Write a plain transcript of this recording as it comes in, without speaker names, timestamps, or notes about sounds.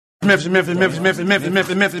Memphis. Nothing but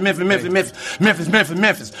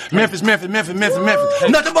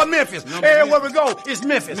Memphis. Everywhere we go, it's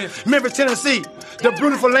Memphis. Memphis, Tennessee, the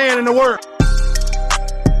beautiful land in the world.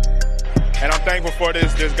 And I'm thankful for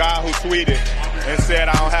this guy who tweeted and said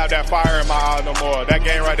I don't have that fire in my eye no more. That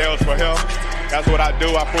game right there was for him. That's what I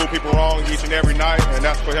do. I prove people wrong each and every night, and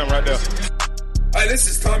that's for him right there. Hi, this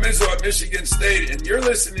is Tom Izzo at Michigan State, and you're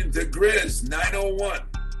listening to Grizz 901.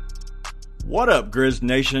 What up, Grizz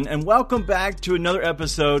Nation, and welcome back to another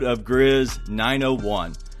episode of Grizz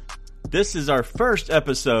 901. This is our first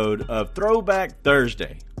episode of Throwback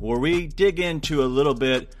Thursday, where we dig into a little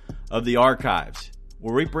bit of the archives,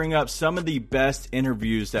 where we bring up some of the best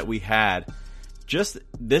interviews that we had just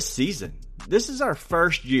this season. This is our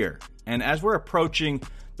first year, and as we're approaching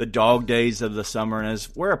the dog days of the summer, and as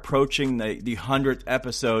we're approaching the 100th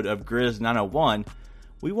episode of Grizz 901,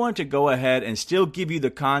 we want to go ahead and still give you the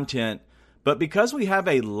content, but because we have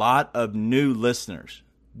a lot of new listeners,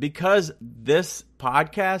 because this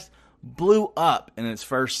podcast blew up in its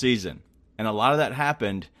first season, and a lot of that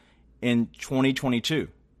happened in 2022.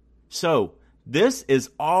 So this is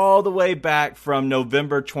all the way back from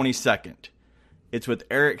November 22nd. It's with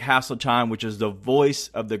Eric Hasseltine, which is the voice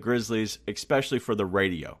of the Grizzlies, especially for the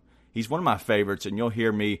radio. He's one of my favorites, and you'll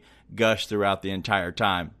hear me gush throughout the entire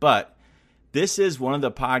time. But this is one of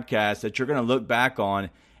the podcasts that you're going to look back on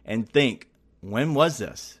and think, when was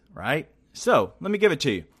this, right? So let me give it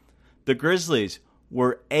to you. The Grizzlies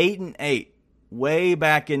were 8-8 way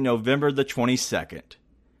back in November the 22nd,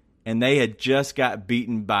 and they had just got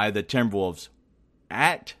beaten by the Timberwolves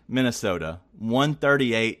at Minnesota,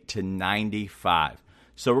 138-95.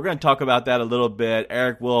 So we're going to talk about that a little bit.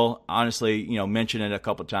 Eric will honestly, mention it a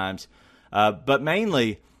couple times. But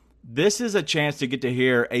mainly, this is a chance to get to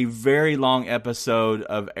hear a very long episode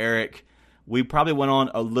of Eric. We probably went on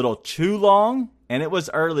a little too long, and it was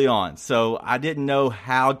early on. So I didn't know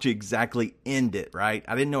how to exactly end it, right?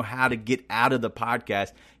 I didn't know how to get out of the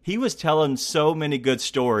podcast. He was telling so many good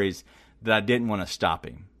stories that I didn't want to stop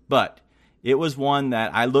him. But it was one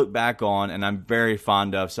that I look back on and I'm very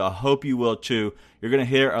fond of, so I hope you will too. You're going to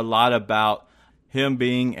hear a lot about him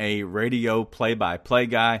being a radio play-by-play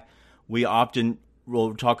guy. We often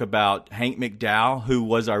will talk about Hank McDowell, who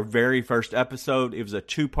was our very first episode. It was a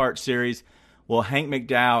two-part series. Well, Hank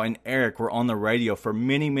McDowell and Eric were on the radio for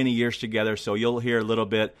many, many years together, so you'll hear a little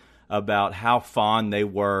bit about how fond they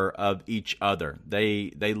were of each other.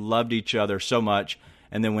 They loved each other so much,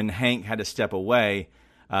 and then when Hank had to step away,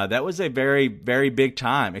 that was a very, very big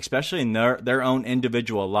time, especially in their own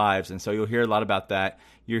individual lives. And so you'll hear a lot about that.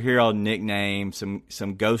 You'll hear all nicknames,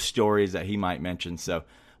 some ghost stories that he might mention. So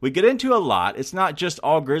we get into a lot. It's not just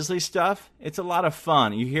all Grizzly stuff. It's a lot of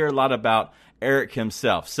fun. You hear a lot about Eric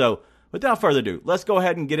himself. So without further ado, let's go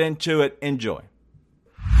ahead and get into it. Enjoy.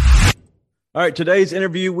 All right, today's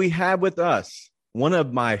interview we have with us one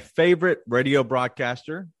of my favorite radio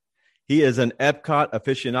broadcaster. He is an Epcot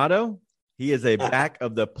aficionado. He is a back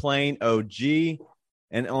of the plane OG,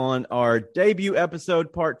 and on our debut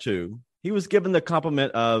episode, part 2, he was given the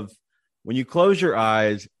compliment of, when you close your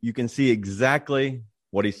eyes, you can see exactly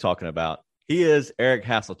what he's talking about. He is Eric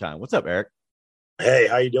Hasseltine. What's up, Eric? Hey,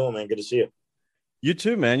 how you doing, man? Good to see you. You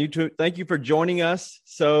too, man. You too. Thank you for joining us.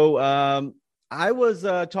 So I was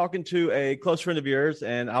talking to a close friend of yours,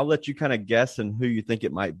 and I'll let you kind of guess and who you think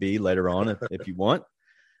it might be later on if you want.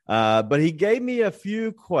 But he gave me a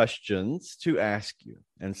few questions to ask you.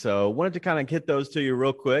 And so I wanted to kind of hit those to you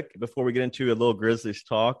real quick before we get into a little Grizzlies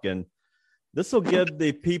talk. And this will give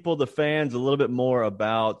the people, the fans, a little bit more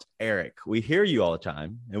about Eric. We hear you all the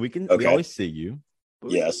time, and we always see you.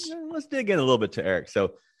 But yes. Let's dig in a little bit to Eric.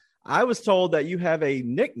 So I was told that you have a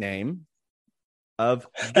nickname of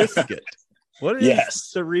Biscuit. What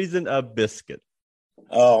is the reason of Biscuit?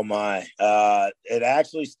 Oh, my. It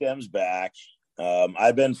actually stems back.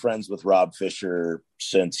 I've been friends with Rob Fisher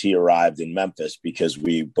since he arrived in Memphis because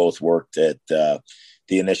we both worked at the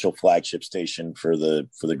initial flagship station for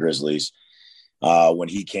the Grizzlies when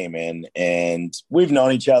he came in, and we've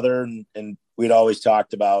known each other, and we'd always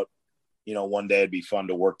talked about, one day it'd be fun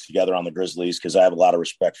to work together on the Grizzlies because I have a lot of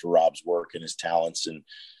respect for Rob's work and his talents. And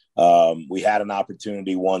we had an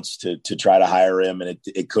opportunity once to try to hire him, and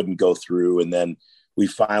it couldn't go through. And then we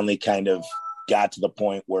finally kind of got to the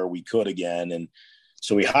point where we could again. And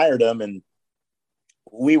so we hired him, and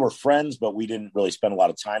we were friends, but we didn't really spend a lot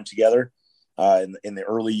of time together. In the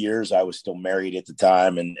early years, I was still married at the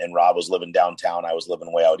time, and Rob was living downtown. I was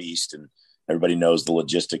living way out east, and everybody knows the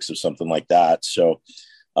logistics of something like that. So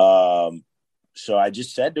I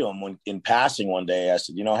just said to him in passing one day, I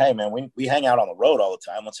said, hey man, we hang out on the road all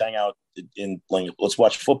the time. Let's hang out let's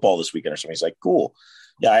watch football this weekend or something. He's like, cool.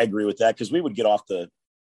 Yeah, I agree with that, because we would get off the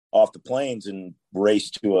planes and race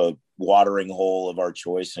to a watering hole of our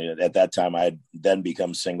choice. And at that time, I had then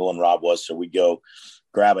become single, and Rob was, so we'd go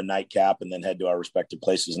grab a nightcap and then head to our respective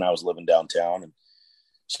places. And I was living downtown, and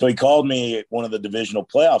so he called me one of the divisional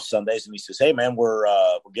playoff Sundays, and he says, "Hey man, we're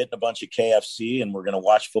getting a bunch of KFC and we're going to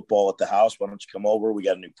watch football at the house. Why don't you come over? We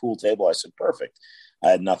got a new pool table." I said, "Perfect." I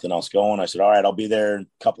had nothing else going. I said, "All right, I'll be there in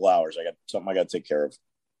a couple hours. I got something I got to take care of."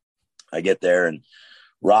 I get there, and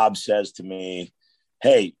Rob says to me,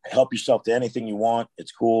 "Hey, help yourself to anything you want.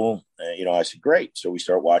 It's cool." I said, "Great." So we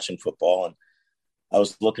start watching football, and I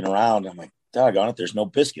was looking around. I'm like, doggone it, there's no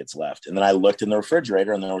biscuits left. And then I looked in the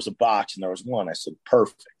refrigerator, and there was a box, and there was one. I said,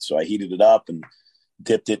 "Perfect." So I heated it up and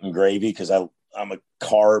dipped it in gravy, because I'm a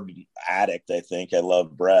carb addict, I think. I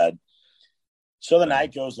love bread. So the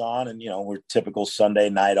night goes on, and, we're typical Sunday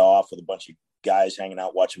night off with a bunch of guys hanging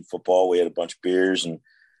out watching football. We had a bunch of beers, and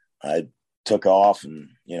I took off and,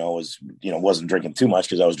 wasn't drinking too much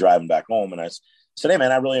because I was driving back home. And I said, "Hey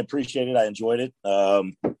man, I really appreciate it. I enjoyed it.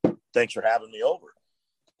 Thanks for having me over."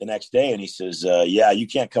 The next day, and he says, "Yeah, you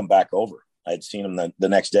can't come back over." I had seen him the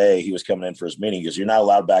next day. He was coming in for his meeting. He goes, "You're not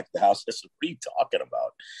allowed back at the house." I said, "What are you talking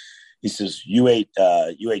about?" He says, you ate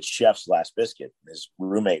Chef's last biscuit." His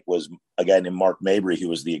roommate was a guy named Mark Mabry, who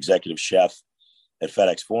was the executive chef at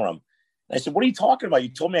FedEx Forum. And I said, "What are you talking about? You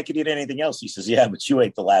told me I could eat anything else." He says, "Yeah, but you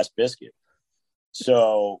ate the last biscuit."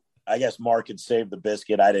 So I guess Mark had saved the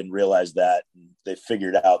biscuit. I didn't realize that. They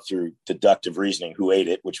figured out through deductive reasoning who ate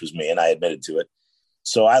it, which was me, and I admitted to it.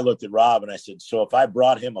 So I looked at Rob and I said, "So if I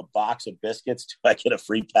brought him a box of biscuits, do I get a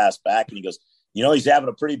free pass back?" And he goes, "He's having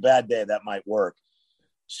a pretty bad day. That might work."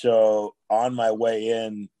 So on my way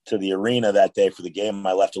in to the arena that day for the game,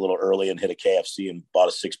 I left a little early and hit a KFC and bought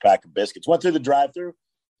a 6-pack of biscuits. Went through the drive-thru.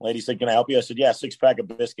 Lady said, "Can I help you?" I said, "Yeah, 6-pack of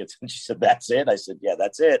biscuits." And she said, "That's it?" I said, "Yeah,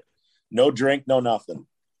 that's it. No drink, no nothing."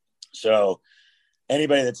 So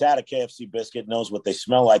anybody that's had a KFC biscuit knows what they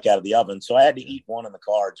smell like out of the oven. So I had to eat one in the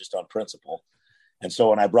car just on principle. And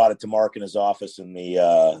so when I brought it to Mark in his office in the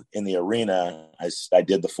arena, I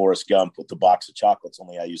did the Forrest Gump with the box of chocolates,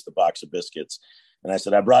 only I used the box of biscuits. And I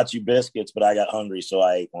said, "I brought you biscuits, but I got hungry, so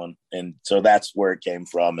I ate one." And so that's where it came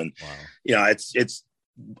from. And, wow. It's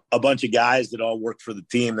a bunch of guys that all worked for the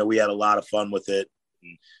team that we had a lot of fun with it.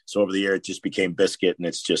 And so over the year, it just became biscuit, and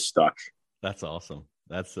it's just stuck. That's awesome.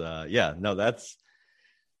 That's I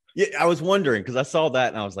was wondering, because I saw that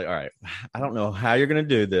and I was like, all right, I don't know how you're going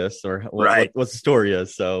to do this or what the story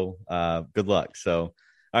is. So good luck. So,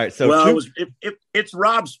 all right. So it's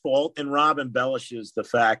Rob's fault, and Rob embellishes the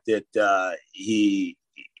fact that I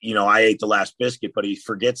ate the last biscuit, but he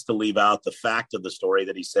forgets to leave out the fact of the story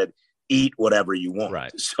that he said, "Eat whatever you want."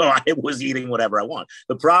 Right. So I was eating whatever I want.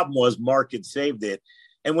 The problem was Mark had saved it.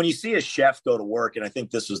 And when you see a chef go to work, and I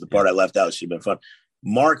think this was the part I left out, it should have been fun.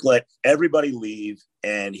 Mark let everybody leave,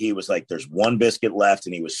 and he was like, "There's one biscuit left."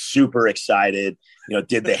 And he was super excited,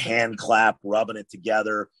 did the hand clap, rubbing it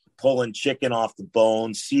together, pulling chicken off the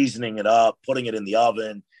bone, seasoning it up, putting it in the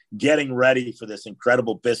oven, getting ready for this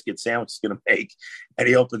incredible biscuit sandwich he's going to make. And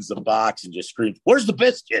he opens the box and just screams, "Where's the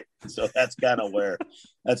biscuit?" So that's kind of where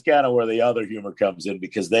the other humor comes in,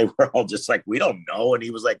 because they were all just like, "We don't know." And he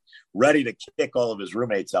was like ready to kick all of his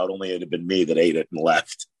roommates out. Only it had been me that ate it and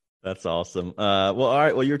left. That's awesome. Well, all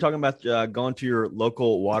right. Well, you were talking about going to your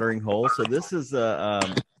local watering hole. So this is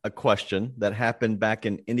a question that happened back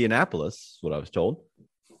in Indianapolis, what I was told.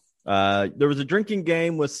 There was a drinking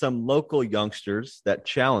game with some local youngsters that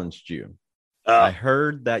challenged you. I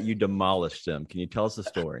heard that you demolished them. Can you tell us the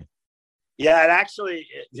story? Yeah, it actually,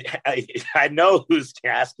 I know who's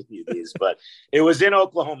asking you these, but it was in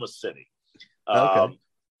Oklahoma City. Okay.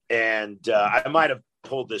 And I might have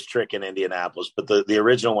pulled this trick in Indianapolis, but the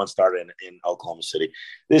original one started in Oklahoma City.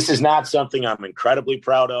 This is not something I'm incredibly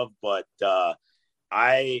proud of, but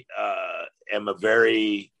I am a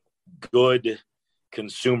very good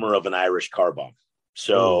consumer of an Irish car bomb.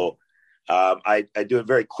 So I do it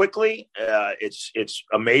very quickly. It's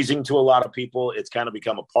amazing to a lot of people. It's kind of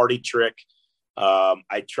become a party trick.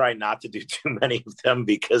 I try not to do too many of them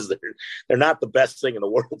because they're not the best thing in the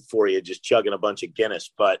world for you, just chugging a bunch of Guinness.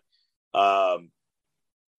 But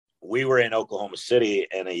we were in Oklahoma City,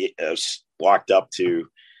 and I walked up to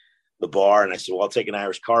the bar, and I said, "Well, I'll take an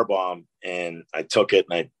Irish car bomb." And I took it,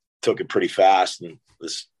 and I took it pretty fast. And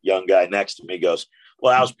this young guy next to me goes,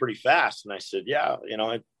 "Well, that was pretty fast." And I said, "Yeah,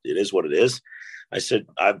 it is what it is." I said,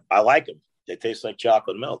 I like them. They taste like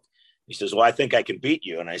chocolate milk. He says, "Well, I think I can beat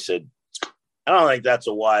you." And I said, "I don't think that's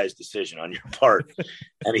a wise decision on your part."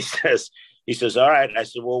 And he says, "All right." I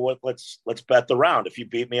said, "Well, let's bet the round. If you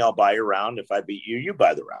beat me, I'll buy your round. If I beat you, you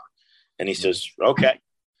buy the round." And he says, "Okay."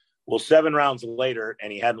 Well, 7 rounds later,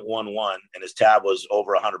 and he hadn't won one, and his tab was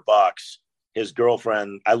over $100. His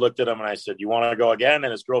girlfriend, I looked at him and I said, "You want to go again?"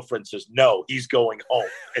 And his girlfriend says, "No, he's going home."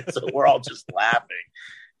 And so we're all just laughing.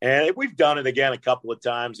 And we've done it again a couple of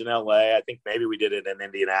times in LA. I think maybe we did it in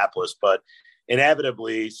Indianapolis, but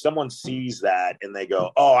inevitably someone sees that and they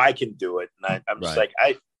go, "Oh, I can do it." And I'm just like,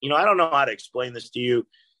 I don't know how to explain this to you.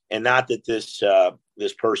 And not that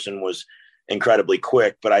this person was incredibly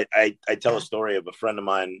quick, but I tell a story of a friend of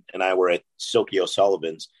mine and I were at Silky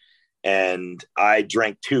O'Sullivan's, and I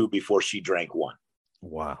drank 2 before she drank 1.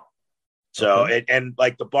 Wow. So, and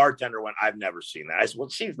like the bartender went, "I've never seen that." I said, "Well,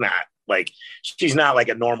 she's not like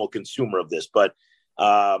a normal consumer of this, but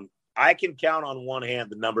I can count on one hand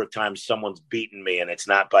the number of times someone's beaten me, and it's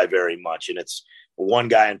not by very much. And it's one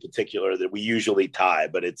guy in particular that we usually tie,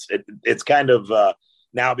 but it's kind of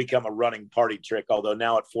now become a running party trick. Although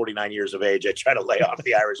now at 49 years of age, I try to lay off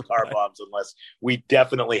the Irish car bombs unless we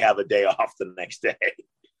definitely have a day off the next day.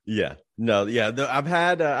 Yeah, no, yeah. I've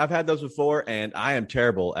had those before, and I am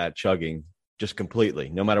terrible at chugging just completely,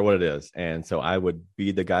 no matter what it is. And so I would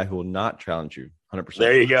be the guy who will not challenge you 100%.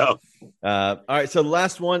 There you go. All right. So the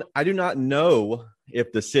last one, I do not know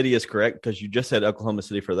if the city is correct because you just said Oklahoma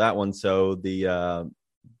City for that one. So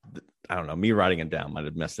I don't know, me writing it down might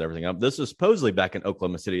have messed everything up. This is supposedly back in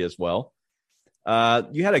Oklahoma City as well.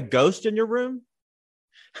 You had a ghost in your room?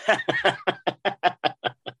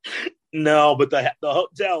 No, but the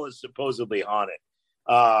hotel is supposedly haunted.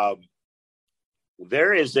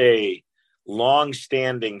 There is a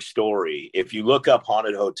long-standing story. If you look up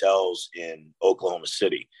haunted hotels in Oklahoma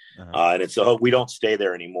City, and it's we don't stay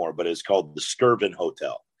there anymore, but it's called the Skirvin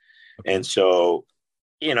Hotel. Okay. And so,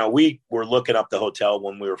 we were looking up the hotel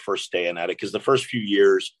when we were first staying at it, because the first few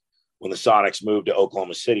years when the Sonics moved to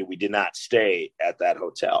Oklahoma City, we did not stay at that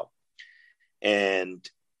hotel. And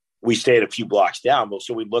we stayed a few blocks down.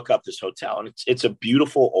 So we look up this hotel, and it's a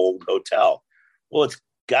beautiful old hotel. Well, it's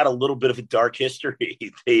got a little bit of a dark history.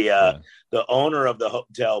 The owner of the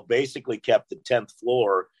hotel basically kept the 10th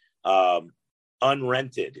floor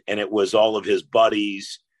unrented, and it was all of his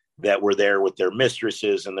buddies that were there with their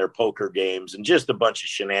mistresses and their poker games and just a bunch of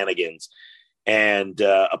shenanigans. And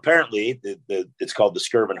apparently it's called the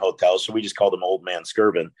Skirvin Hotel, so we just called him Old Man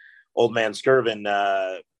Skirvin. Old Man Skirvin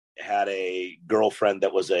had a girlfriend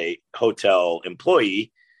that was a hotel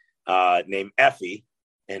employee named Effie,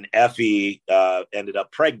 and Effie ended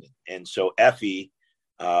up pregnant. And so Effie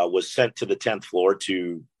was sent to the 10th floor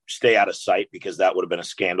to stay out of sight, because that would have been a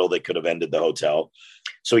scandal that could have ended the hotel.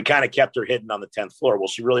 So he kind of kept her hidden on the 10th floor. Well,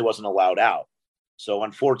 she really wasn't allowed out. So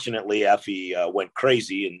unfortunately, Effie went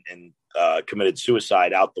crazy and committed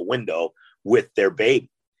suicide out the window with their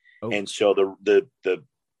baby. Oh. And so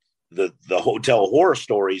the hotel horror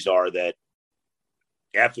stories are that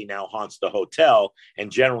Effie now haunts the hotel,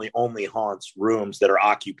 and generally only haunts rooms that are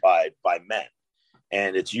occupied by men.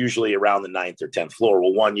 And it's usually around the 9th or 10th floor.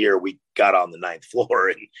 Well, one year we got on the 9th floor,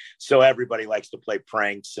 and so everybody likes to play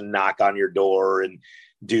pranks and knock on your door and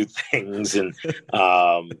do things. And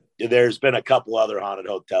there's been a couple other haunted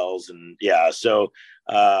hotels, and so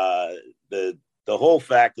the whole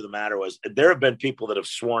fact of the matter was, there have been people that have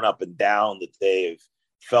sworn up and down that they've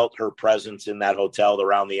felt her presence in that hotel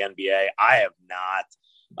around the NBA. I have not.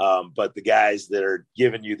 But the guys that are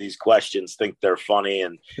giving you these questions think they're funny.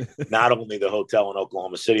 And not only the hotel in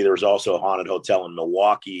Oklahoma City, there was also a haunted hotel in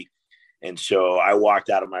Milwaukee. And so I walked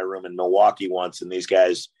out of my room in Milwaukee once, and these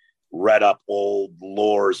guys read up old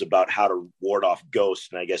lores about how to ward off ghosts.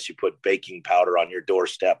 And I guess you put baking powder on your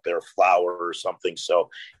doorstep or flour or something, so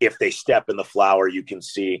if they step in the flour, you can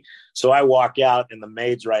see. So I walk out, and the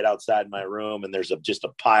maid's right outside my room, and there's just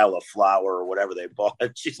a pile of flour or whatever they bought.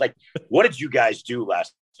 She's like, "What did you guys do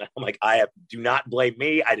last night?" I'm like, do not blame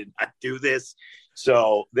me. I did not do this.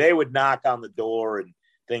 So they would knock on the door and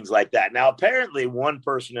things like that. Now, apparently one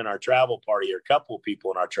person in our travel party, or a couple of people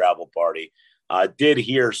in our travel party, did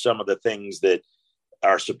hear some of the things that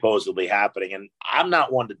are supposedly happening. And I'm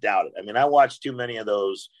not one to doubt it. I mean, I watched too many of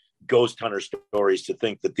those ghost hunter stories to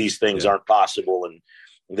think that these things aren't possible, and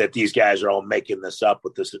that these guys are all making this up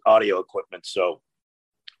with this audio equipment. So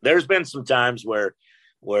there's been some times where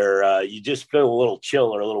you just feel a little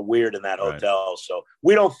chill or a little weird in that hotel. So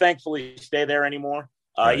we don't thankfully stay there anymore,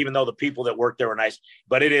 even though the people that work there were nice.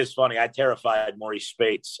 But it is funny. I terrified Maurice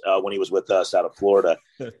Spates when he was with us out of Florida.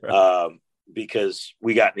 Because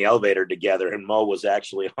we got in the elevator together, and Mo was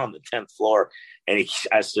actually on the 10th floor. And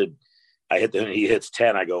I said, he hits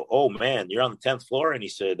 10. I go, oh man, you're on the 10th floor. And he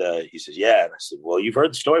says, yeah. And I said, well, you've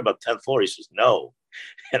heard the story about the 10th floor. He says, no.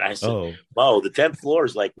 And I said, Mo, the 10th floor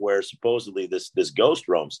is like where supposedly this ghost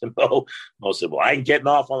roams. And Mo said, well, I ain't getting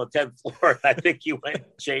off on the 10th floor. I think he went and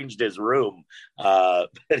changed his room. But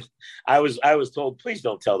I was told, please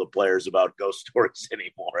don't tell the players about ghost stories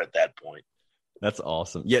anymore at that point. That's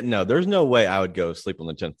awesome. Yeah, no, there's no way I would go sleep on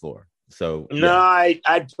the 10th floor. So yeah. No,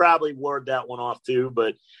 I'd probably ward that one off too.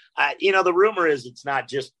 But the rumor is it's not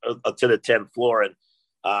just to the 10th floor.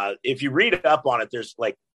 And if you read up on it, there's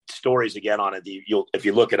like stories again on it. If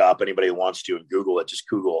you look it up, anybody who wants to and Google it, just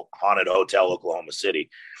Google haunted hotel Oklahoma City,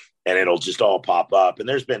 and it'll just all pop up. And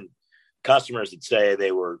there's been customers that say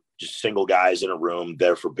they were just single guys in a room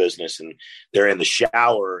there for business, and they're in the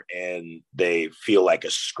shower and they feel like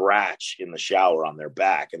a scratch in the shower on their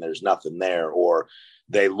back, and there's nothing there. Or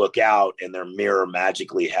they look out and their mirror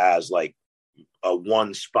magically has like a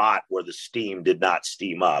one spot where the steam did not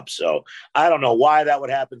steam up. So I don't know why that would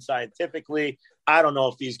happen scientifically. I don't know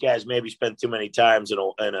if these guys maybe spent too many times in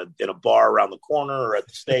a bar around the corner or at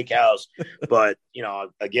the steakhouse, but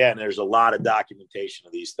again, there's a lot of documentation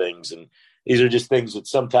of these things. And these are just things that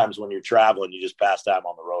sometimes when you're traveling, you just pass time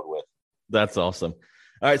on the road with. That's awesome.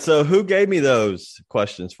 All right. So who gave me those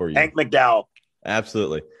questions for you? Hank McDowell.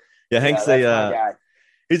 Absolutely. Yeah. Hank's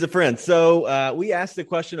he's a friend. So we asked the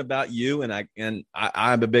question about you, and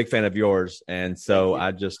I'm a big fan of yours. And so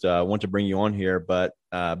I just want to bring you on here. But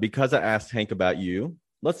because I asked Hank about you,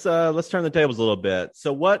 let's turn the tables a little bit.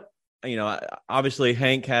 So what, obviously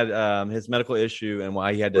Hank had his medical issue and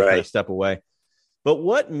why he had to kind of step away. But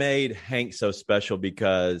what made Hank so special?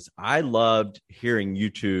 Because I loved hearing you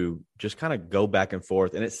two just kind of go back and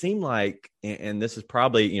forth. And it seemed like, and this is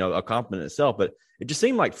probably, a compliment itself, but it just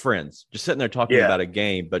seemed like friends, just sitting there talking about a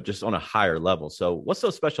game, but just on a higher level. So what's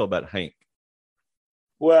so special about Hank?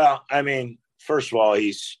 Well, I mean, first of all,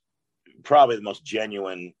 he's probably the most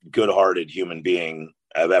genuine, good-hearted human being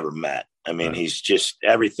I've ever met. I mean, he's just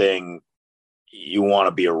everything you want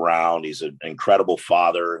to be around. He's an incredible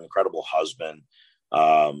father, incredible husband,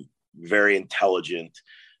 very intelligent,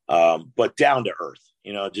 but down to earth.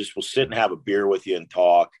 Just will sit and have a beer with you and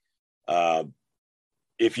talk.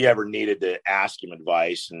 If you ever needed to ask him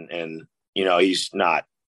advice, and he's not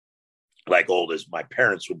like old as my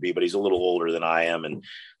parents would be, but he's a little older than I am. And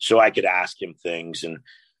so I could ask him things. And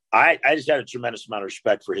I just had a tremendous amount of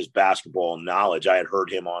respect for his basketball knowledge. I had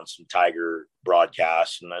heard him on some Tiger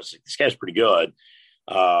broadcasts, and I was like, this guy's pretty good.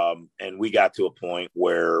 And we got to a point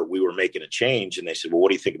where we were making a change, and they said, well, what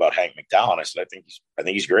do you think about Hank McDowell? And I said, I think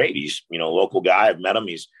he's great. He's, a local guy. I've met him.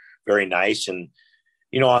 He's very nice. And,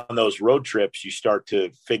 on those road trips, you start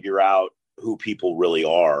to figure out who people really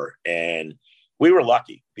are. And we were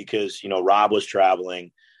lucky because, Rob was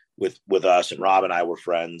traveling with us, and Rob and I were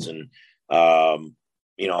friends. And,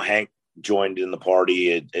 Hank joined in the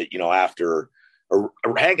party after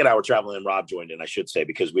Hank and I were traveling, and Rob joined in, I should say,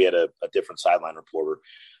 because we had a different sideline reporter.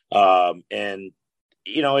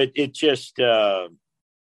 It just,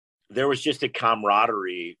 there was just a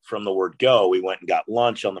camaraderie from the word go. We went and got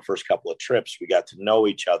lunch on the first couple of trips. We got to know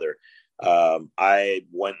each other. I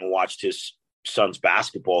went and watched his son's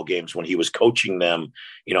basketball games when he was coaching them,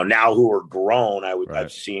 now who are grown.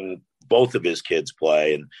 I've seen both of his kids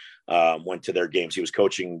play, and went to their games. He was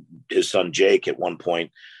coaching his son, Jake, at one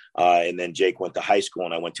point. And then Jake went to high school,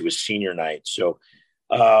 and I went to his senior night. So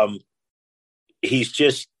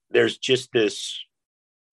there's just this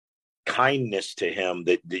kindness to him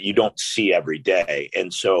that you don't see every day.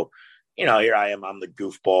 And so, here I am, I'm the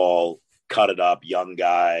goofball, cut it up, young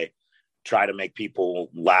guy, try to make people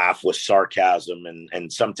laugh with sarcasm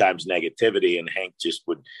and sometimes negativity. And Hank just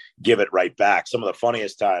would give it right back. Some of the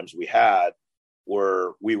funniest times we had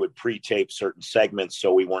were we would pre-tape certain segments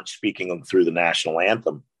so we weren't speaking them through the national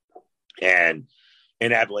anthem. And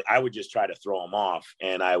inevitably, I would just try to throw them off,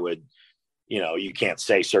 and I would, you can't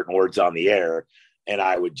say certain words on the air. And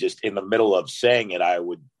I would just, in the middle of saying it, I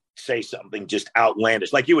would say something just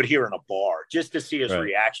outlandish, like you would hear in a bar, just to see his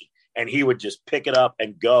reaction. And he would just pick it up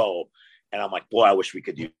and go. And I'm like, boy, I wish we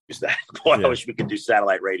could use that. Boy, I wish we could do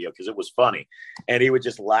satellite radio, because it was funny. And he would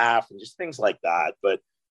just laugh and just things like that. But,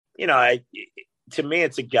 to me,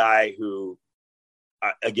 it's a guy who,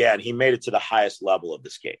 again, he made it to the highest level of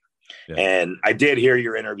this game. Yeah. And I did hear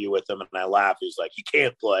your interview with him, and I laughed. He's like, he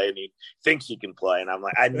can't play, and he thinks he can play. And I'm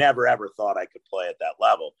like, I never, ever thought I could play at that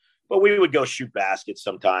level. But we would go shoot baskets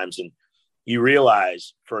sometimes, and you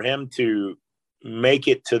realize for him to make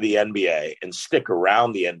it to the NBA and stick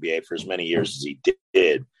around the NBA for as many years as he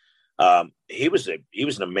did, he was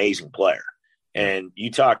an amazing player. And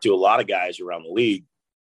you talk to a lot of guys around the league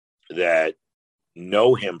that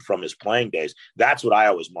know him from his playing days. That's what I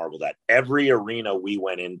always marveled at. Every arena we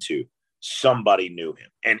went into, somebody knew him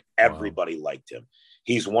and everybody liked him.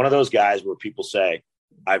 He's one of those guys where people say,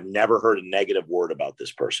 I've never heard a negative word about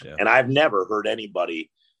this person. Yeah. And I've never heard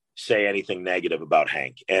anybody say anything negative about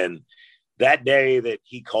Hank. And that day that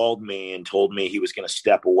he called me and told me he was going to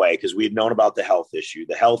step away, because we had known about the health issue.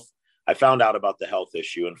 I found out about the health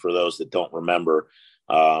issue. And for those that don't remember,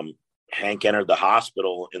 Hank entered the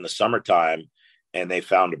hospital in the summertime and they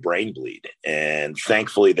found a brain bleed. And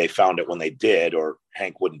thankfully they found it when they did, or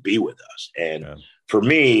Hank wouldn't be with us. And for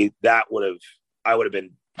me, I would have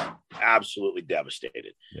been absolutely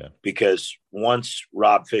devastated, because once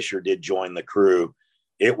Rob Fisher did join the crew,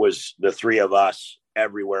 it was the three of us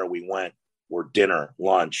everywhere we went, were dinner,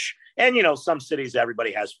 lunch. And, some cities,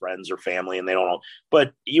 everybody has friends or family and they don't know,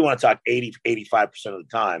 but you want to talk 85% of the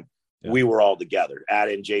time, we were all together. Add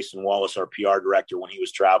in Jason Wallace, our PR director, when he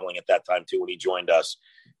was traveling at that time too, when he joined us.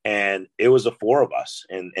 And it was the four of us.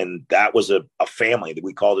 And that was a family that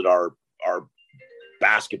we called it our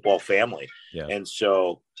basketball family. Yeah. And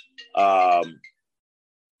so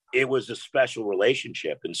it was a special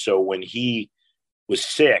relationship. And so when he was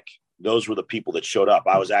sick, those were the people that showed up.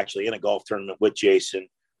 I was actually in a golf tournament with Jason.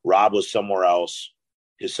 Rob was somewhere else.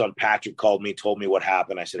 His son Patrick called me, told me what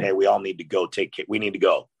happened. I said, hey, we all need to go. We need to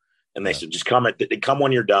go. And they said, just come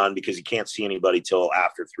when you're done, because you can't see anybody till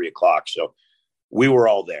after 3:00. So we were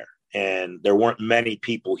all there, and there weren't many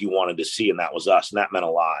people he wanted to see, and that was us. And that meant a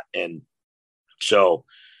lot. And so,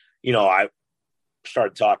 I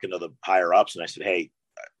started talking to the higher ups, and I said, hey,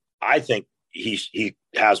 I think he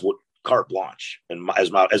has what carte blanche. And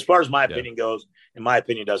as far as my opinion goes, and my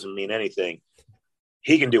opinion doesn't mean anything,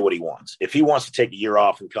 he can do what he wants. If he wants to take a year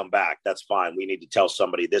off and come back, that's fine. We need to tell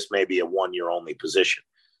somebody this may be a 1-year only position,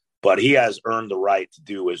 but he has earned the right to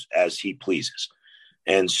do as he pleases.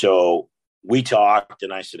 And so we talked,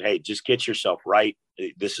 and I said, hey, just get yourself right.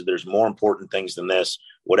 There's more important things than this.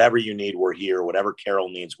 Whatever you need, we're here. Whatever Carol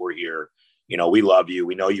needs, we're here. We love you.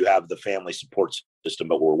 We know you have the family support system,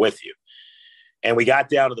 but we're with you. And we got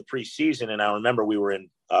down to the preseason, and I remember we were in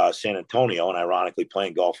San Antonio, and ironically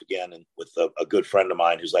playing golf again, and with a good friend of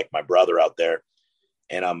mine who's like my brother out there.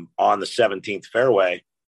 And I'm on the 17th fairway,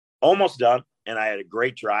 almost done. And I had a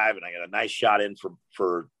great drive, and I got a nice shot in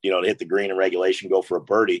for to hit the green in regulation, go for a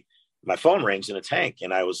birdie. My phone rings, and it's Hank.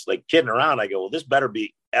 And I was like kidding around. I go, well, this better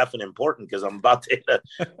be effing important, because I'm about to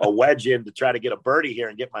hit a wedge in to try to get a birdie here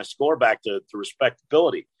and get my score back to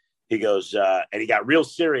respectability. He goes, and he got real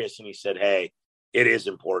serious, and he said, hey, it is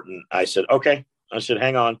important. I said, okay. I said,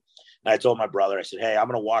 hang on. And I told my brother, I said, hey, I'm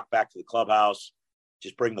going to walk back to the clubhouse.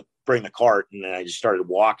 Just bring the cart. And then I just started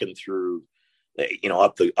walking through,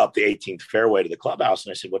 up the 18th fairway to the clubhouse.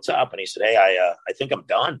 And I said, what's up? And he said, hey, I think I'm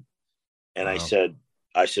done. And wow.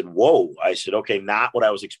 I said, whoa. I said, okay, not what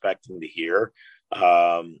I was expecting to hear.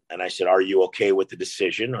 And I said, are you okay with the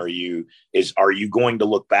decision? Are you going to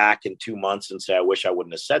look back in 2 months and say, I wish I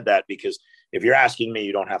wouldn't have said that? Because if you're asking me,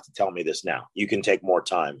 you don't have to tell me this now. You can take more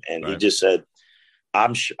time. And He just said,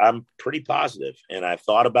 I'm pretty positive, and I've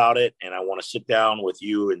thought about it, and I want to sit down with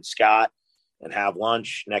you and Scott and have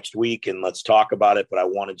lunch next week, and let's talk about it. But I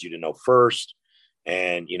wanted you to know first,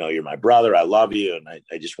 and you're my brother. I love you, and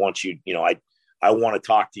I just want you. I want to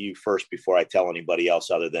talk to you first before I tell anybody else,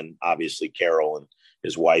 other than obviously Carol and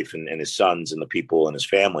his wife and his sons and the people in his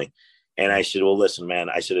family. And I said, well, listen, man.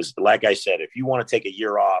 I said, like I said, if you want to take a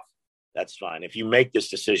year off, that's fine. If you make this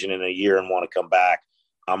decision in a year and want to come back,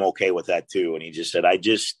 I'm okay with that too. And he just said,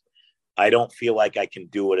 I don't feel like I can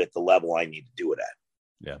do it at the level I need to do it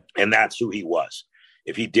at. Yeah. And that's who he was.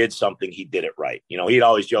 If he did something, he did it right. He'd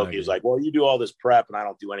always joke. He was like, well, you do all this prep and I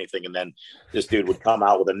don't do anything. And then this dude would come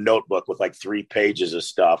out with a notebook with like 3 pages of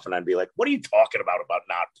stuff. And I'd be like, what are you talking about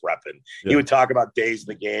not prepping? Yeah. He would talk about days of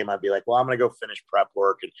the game. I'd be like, well, I'm going to go finish prep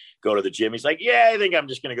work and go to the gym. He's like, yeah, I think I'm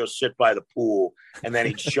just going to go sit by the pool. And then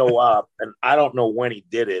he'd show up, and I don't know when he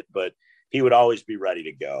did it, but he would always be ready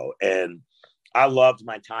to go. And I loved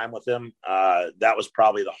my time with him. That was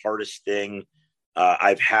probably the hardest thing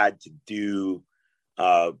I've had to do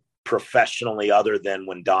professionally, other than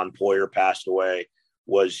when Don Poyer passed away,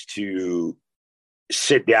 was to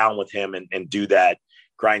sit down with him and do that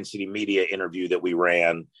Grind City Media interview that we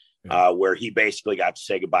ran, where he basically got to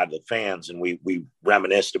say goodbye to the fans. And we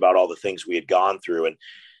reminisced about all the things we had gone through. And,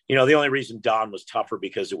 the only reason Don was tougher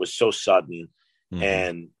because it was so sudden,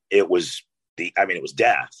 and it was it was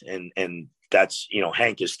death. And that's,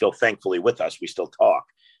 Hank is still thankfully with us. We still talk.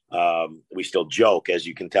 We still joke, as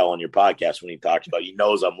you can tell on your podcast, when he talks about, he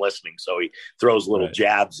knows I'm listening. So he throws little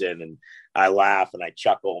jabs in, and I laugh and I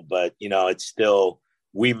chuckle, but it's still,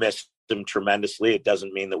 we miss him tremendously. It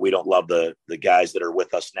doesn't mean that we don't love the guys that are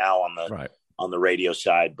with us now on the radio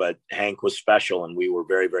side, but Hank was special, and we were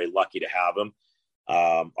very, very lucky to have him.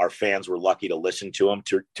 Our fans were lucky to listen to him,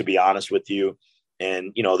 to be honest with you.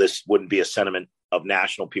 And, this wouldn't be a sentiment of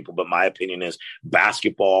national people, but my opinion is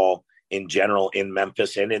basketball in general in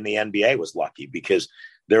Memphis and in the NBA was lucky, because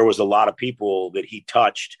there was a lot of people that he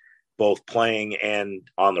touched both playing and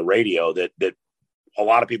on the radio that a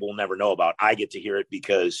lot of people will never know about. I get to hear it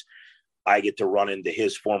because I get to run into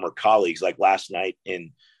his former colleagues. Like last night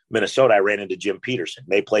in Minnesota, I ran into Jim Peterson.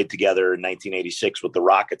 They played together in 1986 with the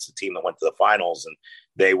Rockets, the team that went to the finals, and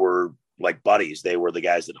they were like buddies. They were the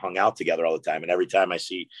guys that hung out together all the time. And every time I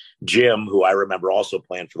see Jim, who I remember also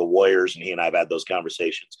playing for the Warriors, and he and I have had those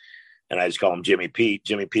conversations, and I just call him Jimmy Pete.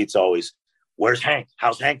 Jimmy Pete's always, "Where's Hank?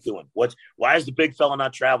 How's Hank doing? Why is the big fella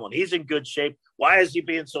not traveling? He's in good shape. Why is he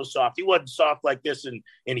being so soft? He wasn't soft like this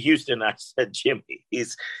in Houston." I said, "Jimmy,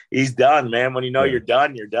 he's done, man. When you're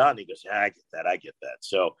done, you're done." He goes, "Yeah, I get that."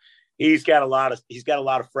 So he's got a lot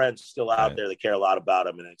of friends still out there that care a lot about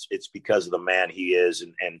him, and it's because of the man he is,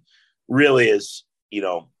 and really is,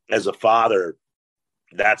 as a father,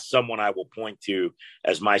 that's someone I will point to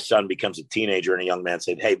as my son becomes a teenager and a young man,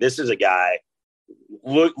 saying, "Hey, this is a guy.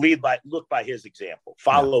 Look by his example,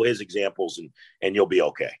 follow his examples, and you'll be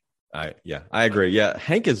okay." I agree. Yeah.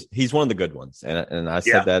 Hank he's one of the good ones. And I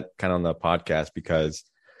said that kind of on the podcast because,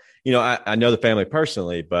 I know the family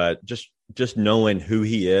personally, but just knowing who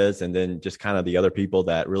he is, and then just kind of the other people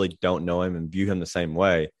that really don't know him and view him the same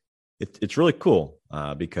way, it's really cool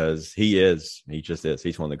because he's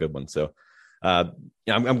one of the good ones. So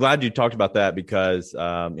I'm glad you talked about that because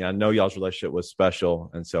I know y'all's relationship was special.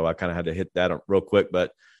 And so I kind of had to hit that real quick,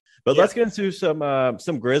 but let's get into some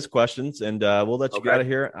Grizz questions, and we'll let you get out of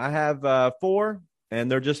here. I have 4, and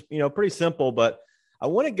they're just, pretty simple, but I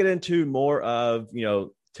want to get into more of,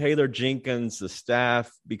 Taylor Jenkins, the staff,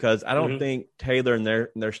 because I don't think Taylor and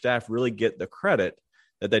their staff really get the credit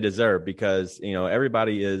that they deserve, because,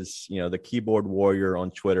 everybody is, the keyboard warrior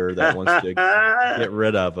on Twitter that wants to get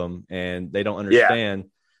rid of them, and they don't understand.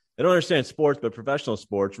 They don't understand sports, but professional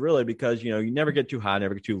sports really, because, you never get too high,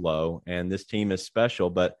 never get too low. And this team is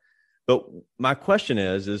special, but my question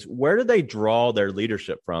is where do they draw their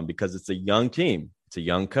leadership from? Because it's a young team, it's a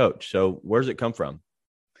young coach. So where does it come from?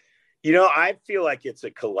 I feel like it's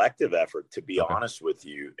a collective effort, to be honest with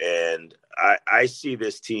you. And I see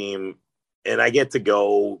this team, and I get to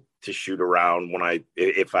go to shoot around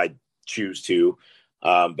if I choose to.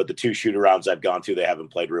 But the 2 shoot arounds I've gone to, they haven't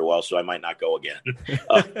played real well, so I might not go again.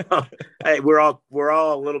 Hey, we're all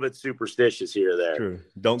a little bit superstitious here or there. True.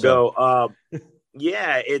 Don't go.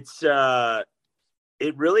 Yeah,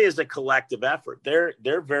 it really is a collective effort.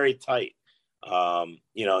 They're very tight.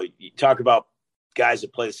 You talk about guys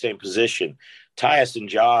that play the same position. Tyus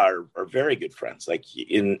and Ja are very good friends. Like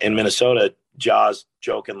in Minnesota, Ja's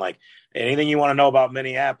joking like, anything you want to know about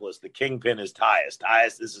Minneapolis, the kingpin is Tyus.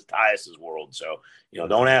 This is Tyus's world. So,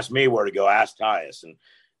 don't ask me where to go, ask Tyus. And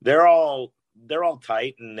they're all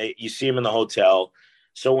tight, and you see them in the hotel.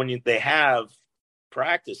 So when they have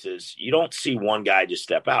practices, you don't see one guy just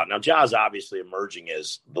step out. Now, Ja's obviously emerging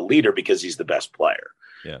as the leader because he's the best player.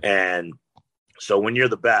 Yeah. And so when you're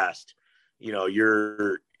the best,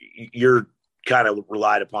 you're kind of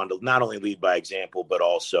relied upon to not only lead by example, but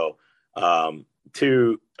also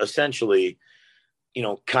to essentially,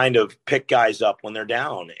 kind of pick guys up when they're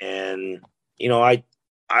down. And,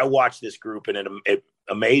 I watch this group, and it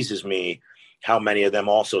amazes me how many of them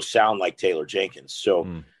also sound like Taylor Jenkins.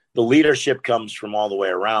 So the leadership comes from all the way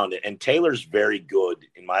around. And Taylor's very good,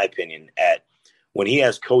 in my opinion, at when he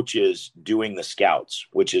has coaches doing the scouts,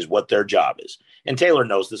 which is what their job is. And Taylor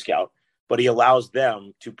knows the scout, but he allows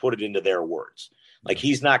them to put it into their words. Like,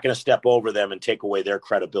 he's not going to step over them and take away their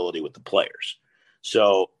credibility with the players.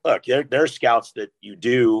 So look, there are scouts that you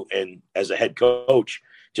do, and as a head coach,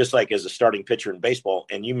 just like as a starting pitcher in baseball,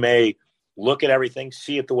 and you may look at everything,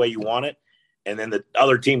 see it the way you want it, and then the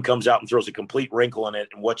other team comes out and throws a complete wrinkle in it,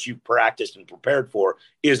 and what you practiced and prepared for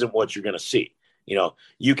isn't what you're going to see.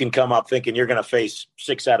 You can come up thinking you're going to face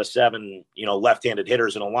 6 out of 7, left-handed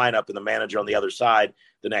hitters in a lineup, and the manager on the other side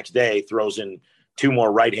the next day throws in 2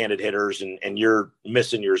 more right-handed hitters, and you're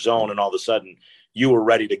missing your zone, and all of a sudden you were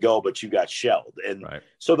ready to go, but you got shelled. And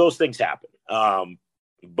so those things happen.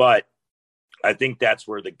 But I think that's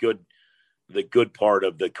where the good part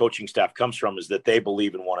of the coaching staff comes from, is that they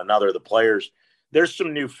believe in one another. The players, there's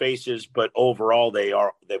some new faces, but overall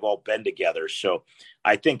they've all been together. So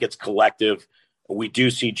I think it's collective. we do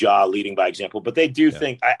see Ja leading by example, but they do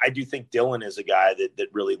think I do think Dylan is a guy that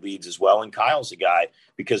really leads as well, and Kyle's a guy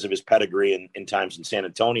because of his pedigree in times in San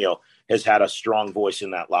Antonio has had a strong voice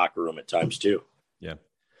in that locker room at times too.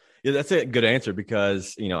 Yeah, that's a good answer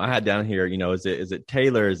because, I had down here, is it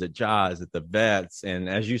Taylor, is it Ja, is it the vets? And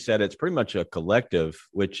as you said, it's pretty much a collective,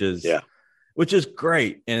 which is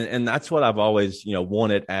great. And that's what I've always,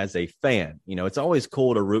 wanted as a fan. It's always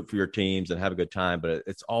cool to root for your teams and have a good time, but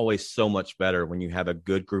it's always so much better when you have a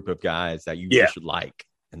good group of guys that you just like,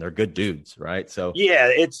 and they're good dudes, right? So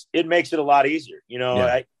it makes it a lot easier.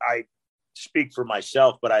 I speak for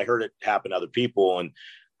myself, but I heard it happen to other people, and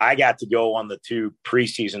I got to go on the 2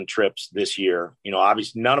 preseason trips this year.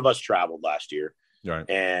 Obviously none of us traveled last year. Right.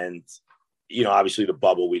 And, obviously the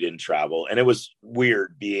bubble, we didn't travel. And it was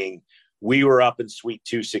weird we were up in Suite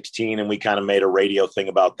 216 and we kind of made a radio thing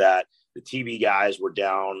about that. The TV guys were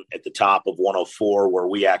down at the top of 104 where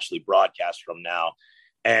we actually broadcast from now.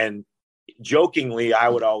 And jokingly, I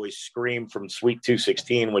would always scream from Suite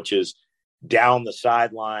 216, which is down the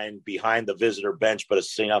sideline behind the visitor bench, but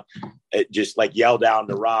just like yell down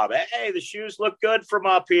to Rob, "Hey, the shoes look good from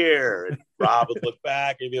up here." And Rob would look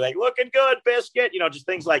back and be like, "Looking good, Biscuit," just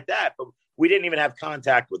things like that. But we didn't even have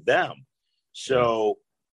contact with them. So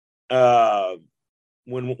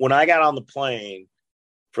when I got on the plane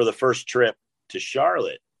for the first trip to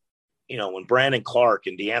Charlotte, when Brandon Clark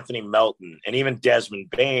and DeAnthony Melton and even Desmond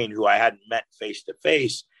Bain, who I hadn't met face to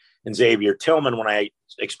face, and Xavier Tillman, when I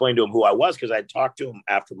explained to him who I was, because I had talked to him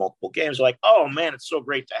after multiple games, they're like, "Oh man, it's so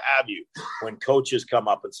great to have you." When coaches come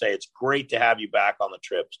up and say, "It's great to have you back on the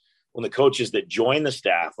trips." When the coaches that joined the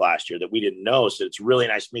staff last year that we didn't know said, "It's really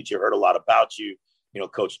nice to meet you. I heard a lot about you."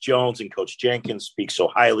 Coach Jones and Coach Jenkins speak so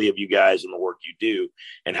highly of you guys and the work you do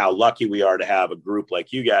and how lucky we are to have a group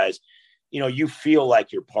like you guys. You feel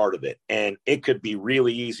like you're part of it. And it could be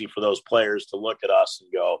really easy for those players to look at us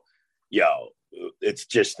and go, "Yo, it's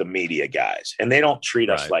just the media guys," and they don't treat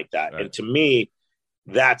us like that. Right. And to me,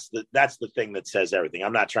 that's the thing that says everything.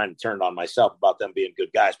 I'm not trying to turn it on myself about them being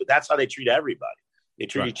good guys, but that's how they treat everybody. They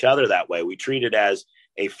treat each other that way. We treat it as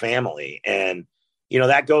a family, and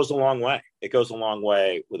that goes a long way. It goes a long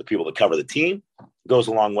way with the people that cover the team. It goes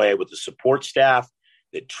a long way with the support staff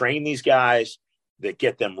that train these guys, that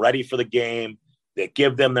get them ready for the game, that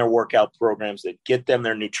give them their workout programs, that get them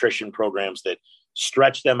their nutrition programs, that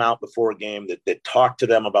stretch them out before a game, that talk to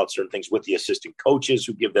them about certain things, with the assistant coaches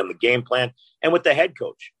who give them the game plan, and with the head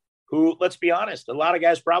coach who, let's be honest, a lot of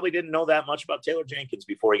guys probably didn't know that much about Taylor Jenkins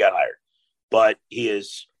before he got hired, but he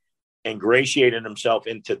has ingratiated himself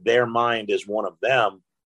into their mind as one of them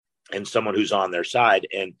and someone who's on their side.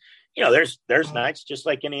 And, there's nights just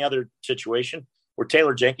like any other situation where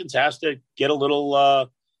Taylor Jenkins has to get a little,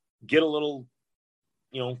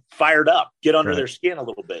 fired up, get under their skin a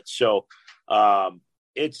little bit. So,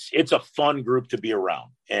 it's a fun group to be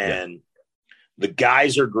around, and the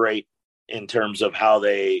guys are great in terms of how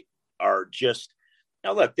they are just,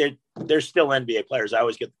 look, they're still NBA players. I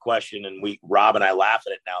always get the question, and Rob and I laugh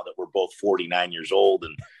at it now that we're both 49 years old,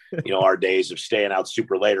 and, our days of staying out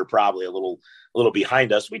super late are probably a little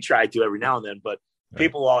behind us. We try to every now and then, but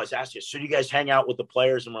people always ask you, "So do you guys hang out with the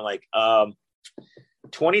players?" And we're like,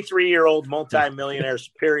 23-year-old multimillionaire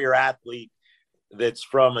superior athlete that's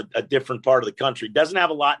from a different part of the country doesn't have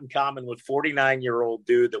a lot in common with 49-year-old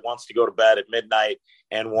dude that wants to go to bed at midnight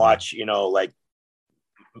and watch, like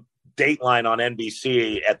Dateline on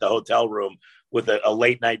NBC at the hotel room with a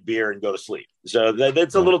late night beer and go to sleep. So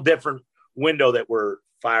that's a little different window that we're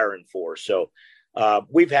firing for. So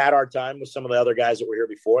we've had our time with some of the other guys that were here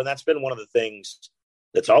before. And that's been one of the things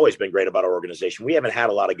that's always been great about our organization. We haven't had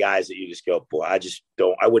a lot of guys that you just go, "Boy, I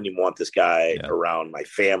wouldn't even want this guy around my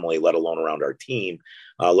family, let alone around our team,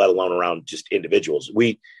 let alone around just individuals."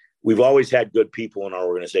 We've always had good people in our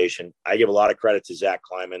organization. I give a lot of credit to Zach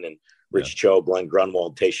Kleiman and Rich Cho, Glenn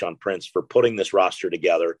Grunwald, Tayshaun Prince for putting this roster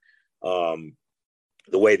together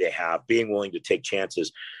the way they have, being willing to take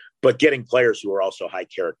chances, but getting players who are also high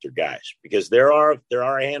character guys, because there are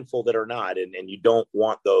a handful that are not, and you don't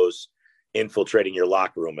want those infiltrating your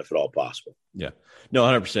locker room if at all possible. Yeah, no,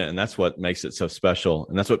 100%. And that's what makes it so special.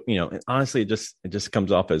 And that's what, honestly, it just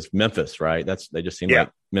comes off as Memphis, right? They just seem like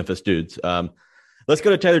Memphis dudes. Let's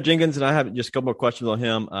go to Taylor Jenkins, and I have just a couple more questions on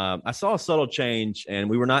him. I saw a subtle change, and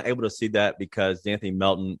we were not able to see that because Anthony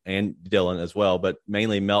Melton and Dylan as well, but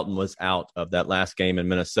mainly Melton was out of that last game in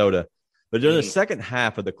Minnesota. But during the second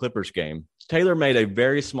half of the Clippers game, Taylor made a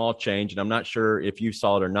very small change, and I'm not sure if you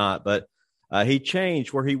saw it or not, but he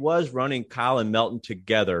changed where he was running Kyle and Melton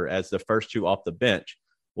together as the first two off the bench.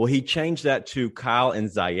 Well, he changed that to Kyle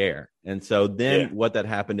and Zaire. And so then what that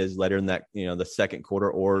happened is later in that, the second quarter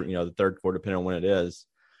or, the third quarter, depending on when it is,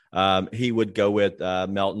 he would go with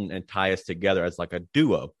Melton and Tyus together as like a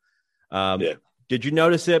duo. Did you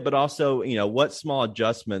notice it? But also, what small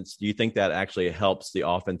adjustments do you think that actually helps the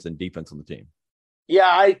offense and defense on the team? Yeah,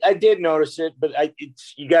 I did notice it, but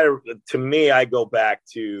to me, I go back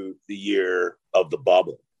to the year of the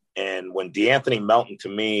bubble. And when DeAnthony Melton, to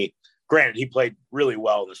me, granted, he played really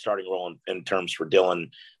well in the starting role in terms for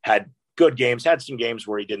Dillon, had good games, had some games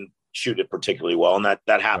where he didn't shoot it particularly well. And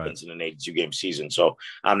that happens in an 82-game season. So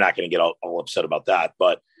I'm not going to get all upset about that.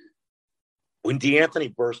 But when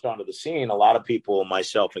DeAnthony burst onto the scene, a lot of people,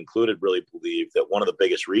 myself included, really believed that one of the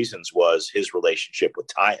biggest reasons was his relationship with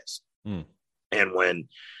Tyus. And when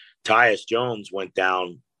Tyus Jones went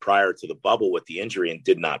down prior to the bubble with the injury and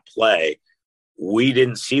did not play, we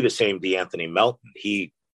didn't see the same DeAnthony Melton.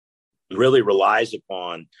 He really relies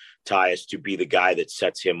upon Tyus to be the guy that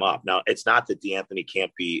sets him up. Now, it's not that DeAnthony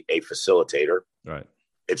can't be a facilitator. Right.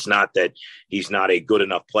 It's not that he's not a good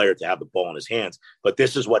enough player to have the ball in his hands, but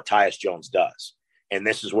this is what Tyus Jones does. And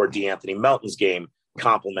this is where DeAnthony Melton's game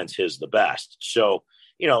complements his the best. So,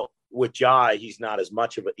 with Ja, he's not as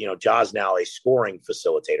much of a, Ja's now a scoring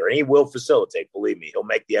facilitator, and he will facilitate, believe me. He'll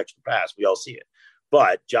make the extra pass. We all see it.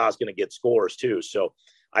 But Ja's going to get scores too. So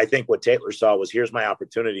I think what Taylor saw was, here's my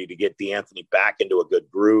opportunity to get DeAnthony back into a good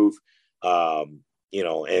groove, and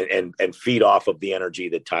feed off of the energy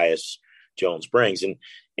that Tyus Jones brings. And,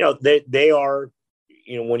 they are,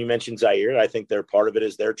 when you mentioned Zaire, I think they're part of it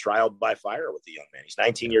is their trial by fire with the young man. He's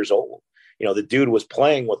 19 years old. The dude was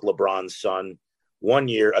playing with LeBron's son a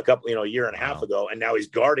year and a half ago, and now he's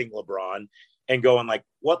guarding LeBron and going like,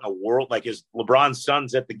 what in the world? Like, his LeBron's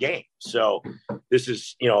son's at the game. So this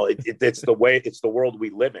is, it's the world we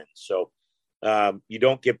live in. So you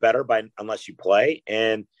don't get better unless you play.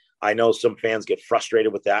 And I know some fans get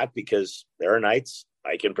frustrated with that because there are nights,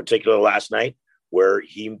 like in particular last night, where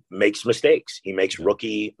he makes mistakes. He makes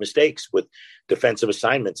rookie mistakes with defensive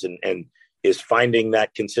assignments and is finding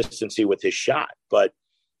that consistency with his shot. But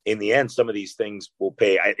in the end, some of these things will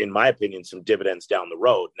pay, in my opinion, some dividends down the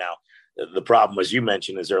road. Now, the problem, as you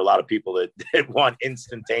mentioned, is there are a lot of people that want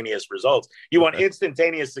instantaneous results. You want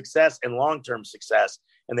instantaneous success and long-term success,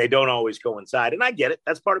 and they don't always coincide. And I get it.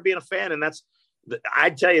 That's part of being a fan. And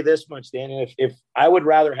I'd tell you this much, Daniel, if I would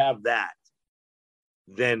rather have that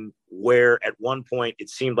than where at one point it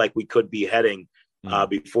seemed like we could be heading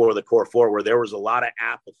before the core four, where there was a lot of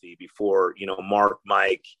apathy before, Mark,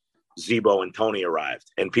 Mike, Zebo, and Tony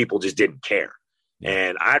arrived, and people just didn't care.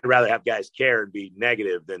 And I'd rather have guys care and be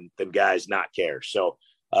negative than guys not care. So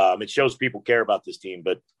it shows people care about this team.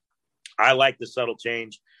 But I like the subtle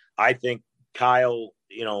change. I think Kyle,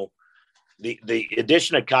 the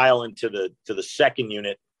addition of Kyle into the second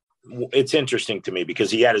unit, it's interesting to me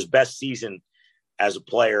because he had his best season as a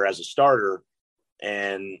player, as a starter,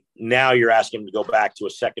 and now you're asking him to go back to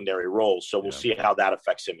a secondary role. So we'll see how that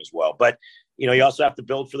affects him as well. But, you also have to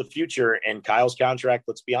build for the future, and Kyle's contract,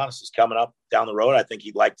 let's be honest, is coming up down the road. I think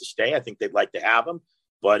he'd like to stay. I think they'd like to have him,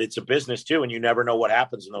 but it's a business too, and you never know what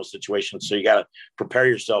happens in those situations. So you got to prepare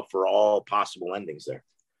yourself for all possible endings there.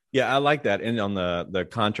 Yeah, I like that. And on the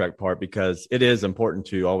contract part, because it is important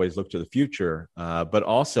to always look to the future. But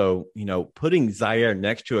also, putting Zaire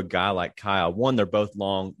next to a guy like Kyle, one, they're both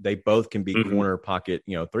long. They both can be corner pocket,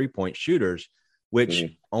 3-point shooters, which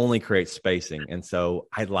only creates spacing. And so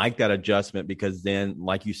I like that adjustment because then,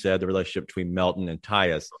 like you said, the relationship between Melton and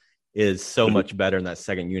Tyus is so much better in that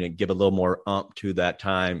second unit. Give a little more ump to that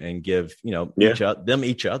time and give,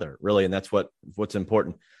 each other, really. And that's what's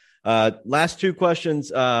important. Last two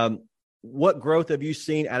questions. What growth have you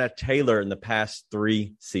seen out of Taylor in the past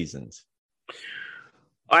 3 seasons?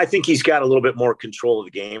 I think he's got a little bit more control of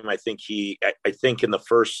the game. I think in the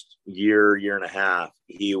first year and a half,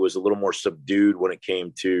 he was a little more subdued when it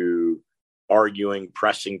came to arguing,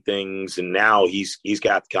 pressing things. And now he's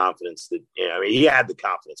got confidence that, he had the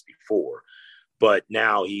confidence before, but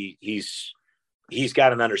now he's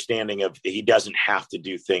got an understanding of he doesn't have to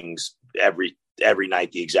do things every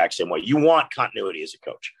night the exact same way. You want continuity as a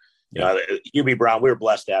coach. Hubie Brown, we were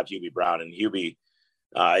blessed to have Hubie Brown, and Hubie,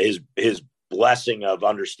 his blessing of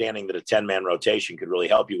understanding that a 10-man rotation could really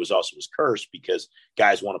help you was also his curse because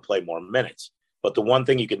guys want to play more minutes. But the one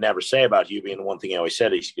thing you could never say about Hubie, and the one thing he always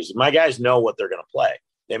said is, because my guys know what they're going to play.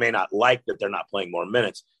 They may not like that they're not playing more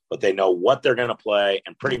minutes, but they know what they're going to play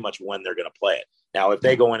and pretty much when they're going to play it. Now, if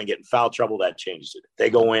they go in and get in foul trouble, that changes it. If they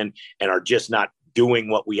go in and are just not doing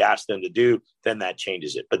what we asked them to do, then that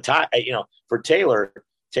changes it. But, for Taylor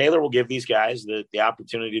will give these guys the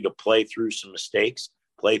opportunity to play through some mistakes,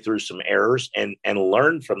 play through some errors, and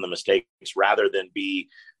learn from the mistakes rather than be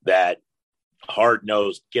that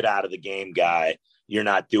hard-nosed, get out of the game guy. You're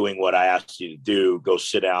not doing what I asked you to do. Go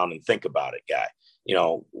sit down and think about it, guy. You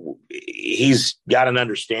know, he's got an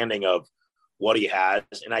understanding of what he has.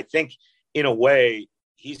 And I think in a way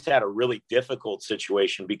he's had a really difficult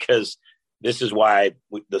situation, because this is why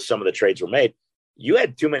some of the trades were made. You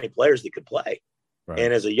had too many players that could play. Right.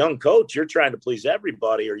 And as a young coach, you're trying to please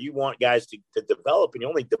everybody, or you want guys to develop, and you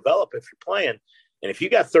only develop if you're playing. And if you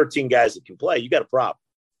got 13 guys that can play, you got a problem.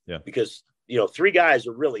 Yeah. Because, 3 guys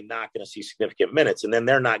are really not going to see significant minutes, and then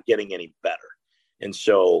they're not getting any better. And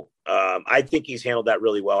so I think he's handled that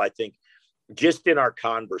really well. I think just in our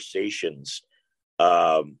conversations,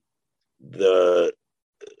 the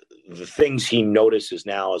things he notices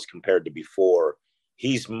now as compared to before,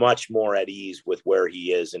 he's much more at ease with where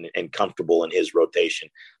he is and comfortable in his rotation.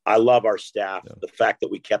 I love our staff. Yeah. The fact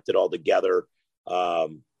that we kept it all together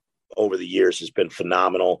over the years has been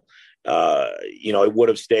phenomenal. It would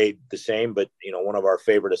have stayed the same, but, one of our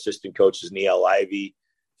favorite assistant coaches, Niele Ivey,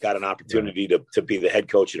 got an opportunity to be the head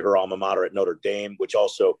coach at her alma mater at Notre Dame, which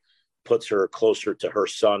also puts her closer to her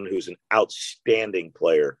son, who's an outstanding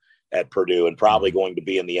player at Purdue and probably going to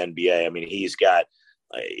be in the NBA. I mean, he's got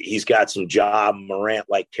some Ja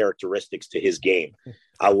Morant-like characteristics to his game.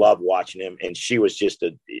 I love watching him. And she was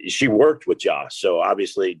she worked with Ja. So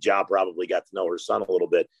obviously Ja probably got to know her son a little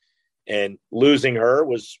bit, and losing her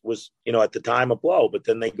was, at the time a blow, but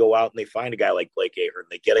then they go out and they find a guy like Blake Ahern.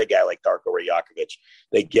 They get a guy like Darko Rajakovic.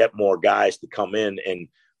 They get more guys to come in and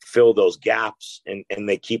fill those gaps, and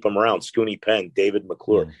they keep them around. Scooney Penn, David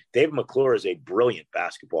McClure. David McClure is a brilliant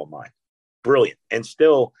basketball mind. Brilliant. And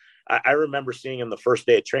still, I remember seeing him the first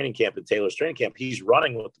day at training camp, at Taylor's training camp. He's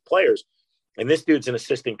running with the players, and this dude's an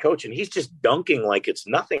assistant coach, and he's just dunking like it's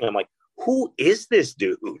nothing. I'm like, who is this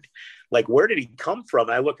dude? Like, where did he come from?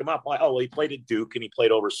 And I look him up. I'm like, oh, well, he played at Duke and he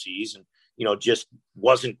played overseas, and, just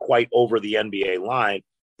wasn't quite over the NBA line.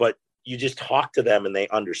 But you just talk to them and they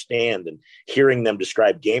understand, and hearing them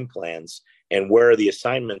describe game plans and where the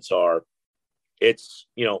assignments are, it's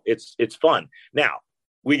fun. Now,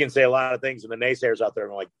 we can say a lot of things, and the naysayers out there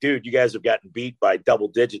are like, dude, you guys have gotten beat by double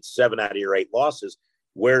digits, 7 out of your 8 losses.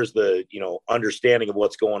 Where's the, understanding of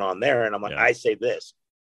what's going on there? And I'm like, I say this,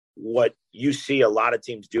 what you see a lot of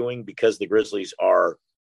teams doing, because the Grizzlies are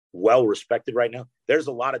well respected right now, there's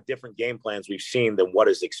a lot of different game plans we've seen than what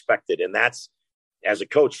is expected. And that's, as a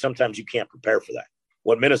coach, sometimes you can't prepare for that.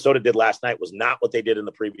 What Minnesota did last night was not what they did in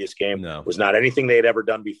the previous game. No. Was not anything they had ever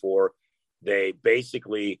done before. They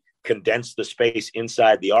basically condensed the space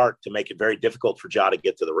inside the arc to make it very difficult for Ja to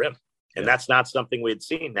get to the rim. And that's not something we had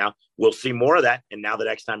seen. Now we'll see more of that. And now the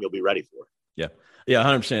next time you'll be ready for it. Yeah. Yeah.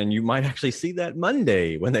 100%. You might actually see that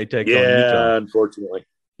Monday when they take on Utah. Yeah, unfortunately.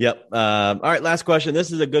 Yep. All right. Last question.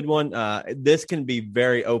 This is a good one. This can be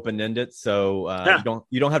very open-ended. So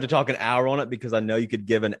you don't have to talk an hour on it, because I know you could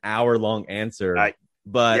give an hour-long answer.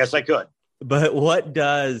 But yes, I could. But what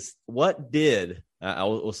did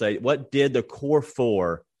the core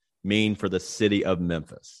 4 mean for the city of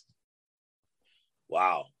Memphis?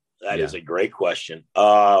 Wow. That is a great question.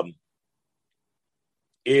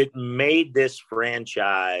 It made this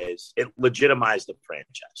franchise, it legitimized the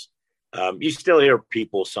franchise. You still hear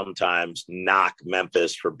people sometimes knock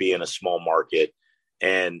Memphis for being a small market.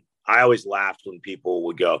 And I always laughed when people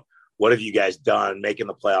would go, what have you guys done? Making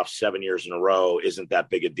the playoffs 7 years in a row isn't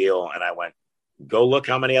that big a deal. And I went, go look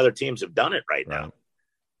how many other teams have done it right now.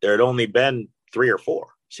 There had only been 3 or 4.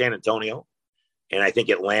 San Antonio, and I think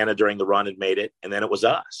Atlanta during the run had made it, and then it was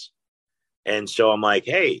us. And so I'm like,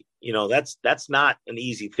 hey, that's not an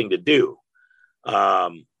easy thing to do.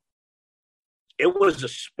 It was a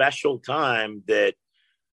special time that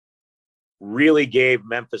really gave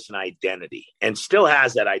Memphis an identity, and still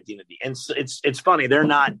has that identity. And it's funny, they're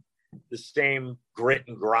not the same grit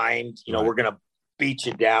and grind. We're going to beat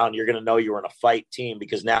you down. You're going to know you're in a fight team,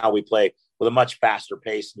 because now we play with a much faster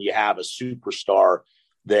pace, and you have a superstar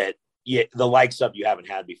that the likes of you haven't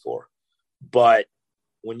had before. But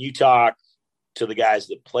when you talk to the guys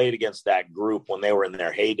that played against that group when they were in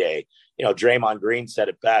their heyday, Draymond Green said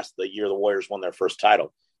it best the year the Warriors won their first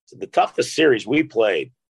title. So the toughest series we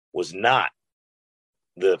played was not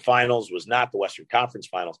the finals, was not the Western Conference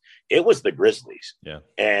Finals. It was the Grizzlies. Yeah.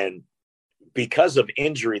 And because of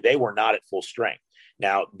injury, they were not at full strength.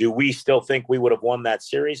 Now, do we still think we would have won that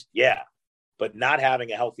series? Yeah. But not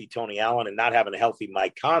having a healthy Tony Allen and not having a healthy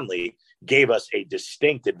Mike Conley gave us a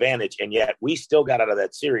distinct advantage. And yet we still got out of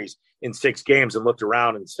that series in 6 games and looked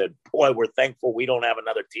around and said, boy, we're thankful we don't have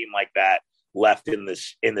another team like that left in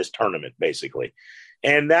this tournament, basically.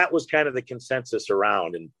 And that was kind of the consensus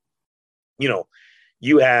around. And,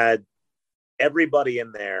 you had everybody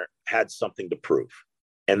in there had something to prove.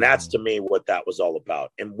 And that's to me what that was all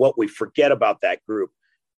about. And what we forget about that group.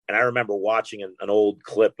 And I remember watching an old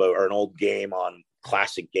clip or an old game on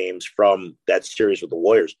Classic Games from that series with the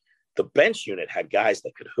Warriors. The bench unit had guys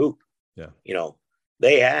that could hoop. Yeah. You know,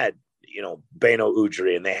 they had, you know, Beno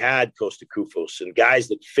Udrih, and they had Costa Koufos, and guys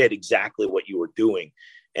that fit exactly what you were doing.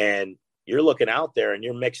 And you're looking out there and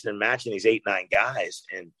you're mixing and matching these 8-9 guys,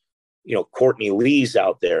 and, you know, Courtney Lee's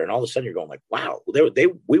out there, and all of a sudden you're going like, wow,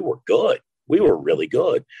 we were good. We were really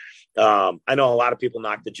good. I know a lot of people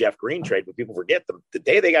knock the Jeff Green trade, but people forget the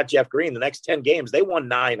day they got Jeff Green, the next 10 games, they won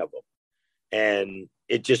 9 of them. And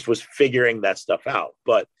it just was figuring that stuff out.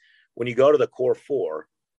 But when you go to the core 4,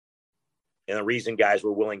 and the reason guys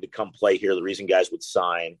were willing to come play here, the reason guys would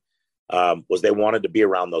sign, was they wanted to be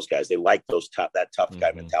around those guys. They liked that tough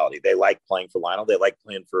guy mentality. They like playing for Lionel. They like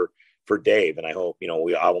playing for Dave. And I hope, you know,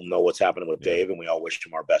 we all know what's happening with Dave, and we all wish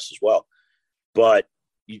him our best as well. But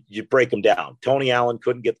you break them down. Tony Allen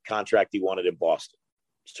couldn't get the contract he wanted in Boston.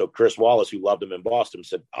 So Chris Wallace, who loved him in Boston,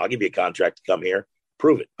 said, I'll give you a contract to come here,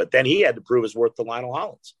 prove it. But then he had to prove his worth to Lionel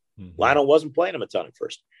Hollins. Lionel wasn't playing him a ton at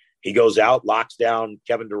first. He goes out, locks down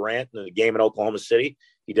Kevin Durant in a game in Oklahoma City.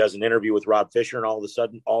 He does an interview with Rob Fisher, and all of a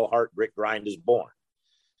sudden, all heart, grit, grind is born.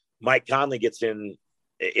 Mike Conley gets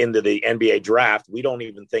into the NBA draft. We don't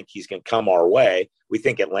even think he's going to come our way. We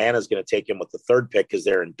think Atlanta's going to take him with the 3rd pick because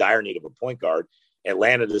they're in dire need of a point guard.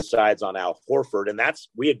 Atlanta decides on Al Horford, and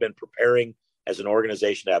we had been preparing as an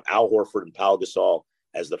organization to have Al Horford and Pau Gasol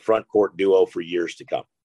as the front court duo for years to come.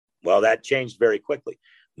 Well, that changed very quickly.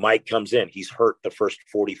 Mike comes in. He's hurt the first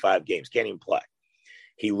 45 games. Can't even play.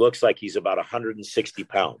 He looks like he's about 160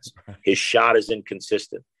 pounds. His shot is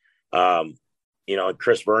inconsistent. You know, and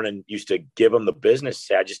Chris Vernon used to give him the business.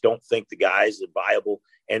 Say, I just don't think the guy's a viable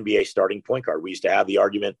NBA starting point guard. We used to have the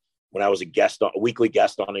argument when I was a weekly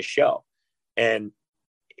guest on his show. And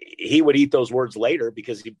he would eat those words later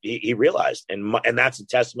because he realized, and that's a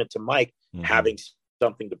testament to Mike having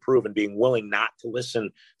something to prove and being willing not to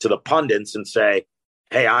listen to the pundits and say,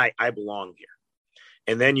 hey, I belong here.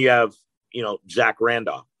 And then you have, you know, Zach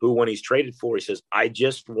Randolph, who when he's traded for, he says, I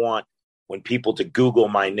just want when people to Google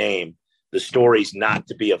my name, the stories not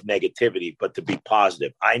to be of negativity, but to be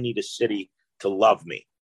positive. I need a city to love me.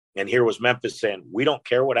 And here was Memphis saying, we don't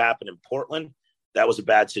care what happened in Portland. That was a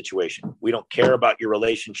bad situation. We don't care about your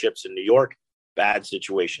relationships in New York. Bad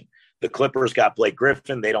situation. The Clippers got Blake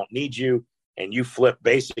Griffin. They don't need you. And you flip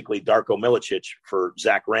basically Darko Milicic for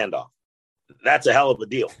Zach Randolph. That's a hell of a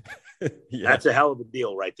deal. That's a hell of a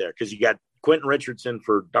deal right there. Because you got Quentin Richardson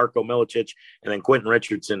for Darko Milicic and then Quentin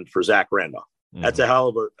Richardson for Zach Randolph. That's a hell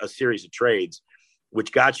of a series of trades,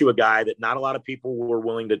 which got you a guy that not a lot of people were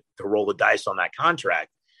willing to roll the dice on that contract.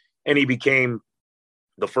 And he became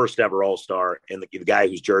the first ever All-Star and the guy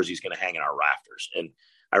whose jersey is going to hang in our rafters. And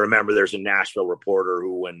I remember there's a Nashville reporter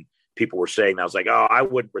who, when people were saying, I was like, oh, I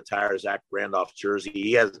wouldn't retire Zach Randolph's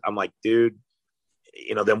jersey. I'm like, dude,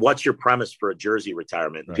 you know, then what's your premise for a jersey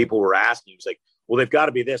retirement? And people were asking, he was like, well, they've got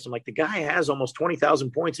to be this. I'm like, the guy has almost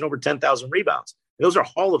 20,000 points and over 10,000 rebounds. Those are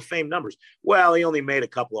Hall of Fame numbers. Well, he only made a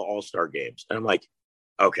couple of All-Star games. And I'm like,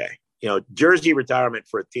 okay, you know, jersey retirement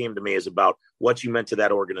for a team to me is about what you meant to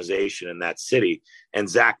that organization and that city. And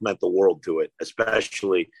Zach meant the world to it,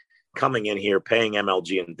 especially coming in here, paying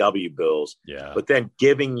MLG and W bills, but then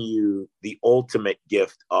giving you the ultimate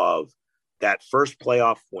gift of that first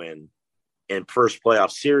playoff win and first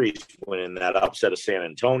playoff series win in that upset of San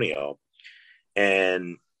Antonio.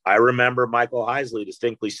 And I remember Michael Heisley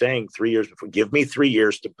distinctly saying 3 years before, give me 3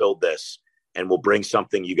 years to build this and we'll bring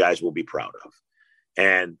something you guys will be proud of.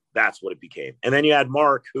 And that's what it became. And then you had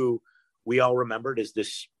Mark, who we all remembered as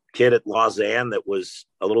this kid at Lausanne that was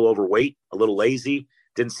a little overweight, a little lazy,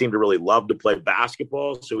 didn't seem to really love to play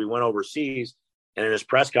basketball. So we went overseas, and in his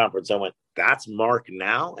press conference, I went, that's Mark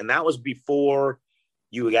now. And that was before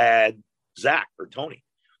you had Zach or Tony.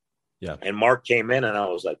 Yeah. And Mark came in and I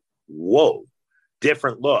was like, whoa,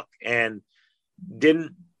 different look. And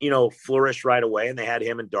didn't, you know, flourish right away. And they had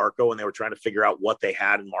him and Darko and they were trying to figure out what they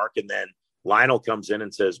had in Mark. And then Lionel comes in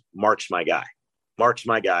and says, Mark's my guy. Mark's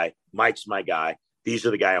my guy. Mike's my guy. These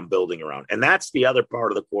are the guy I'm building around. And that's the other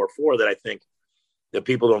part of the core 4 that I think that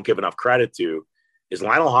people don't give enough credit to is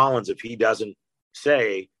Lionel Hollins. If he doesn't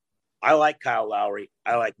say, I like Kyle Lowry,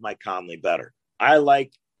 I like Mike Conley better. I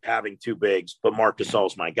like having 2 bigs, but Marc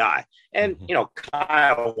Gasol's my guy. And, you know,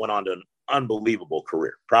 Kyle went on to an unbelievable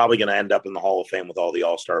career, probably going to end up in the Hall of Fame with all the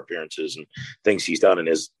All-Star appearances and things he's done in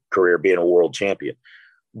his career, being a world champion.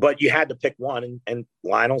 But you had to pick one, and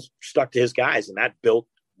Lionel stuck to his guys, and that built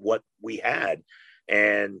what we had.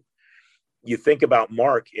 And you think about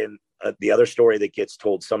Mark, and the other story that gets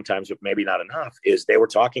told sometimes, but maybe not enough, is they were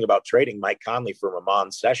talking about trading Mike Conley for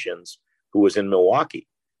Ramon Sessions, who was in Milwaukee.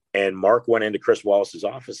 And Mark went into Chris Wallace's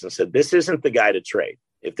office and said, this isn't the guy to trade.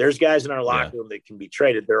 If there's guys in our locker room that can be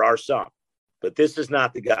traded, there are some. But this is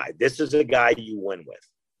not the guy. This is a guy you win with.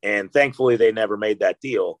 And thankfully, they never made that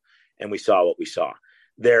deal. And we saw what we saw.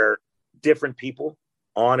 They're different people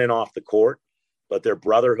on and off the court, but their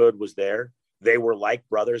brotherhood was there. They were like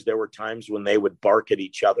brothers. There were times when they would bark at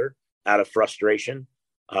each other out of frustration.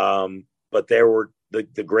 But there were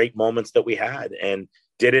the great moments that we had. And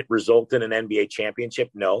did it result in an NBA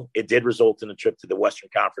championship? No. It did result in a trip to the Western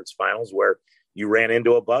Conference Finals where you ran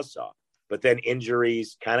into a buzzsaw. But then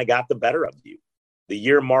injuries kind of got the better of you. The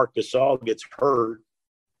year Marc Gasol gets hurt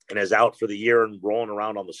and is out for the year and rolling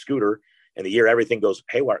around on the scooter, and the year everything goes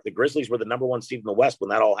haywire, the Grizzlies were the number one seed in the West when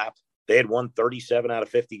that all happened. They had won 37 out of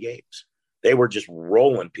 50 games. They were just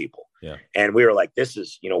rolling people. Yeah. And we were like, this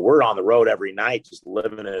is, we're on the road every night, just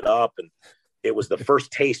living it up. And it was the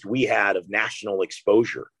first taste we had of national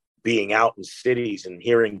exposure, being out in cities and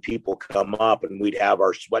hearing people come up, and we'd have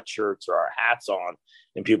our sweatshirts or our hats on,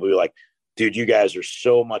 and people would be like, dude, you guys are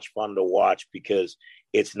so much fun to watch because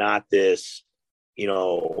it's not this,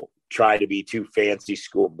 try to be too fancy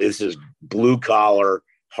school. This is blue collar,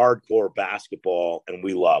 hardcore basketball, and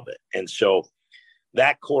we love it. And so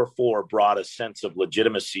that core four brought a sense of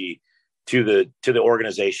legitimacy to the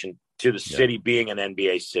organization, to the city being an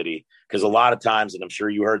NBA city. Because a lot of times, and I'm sure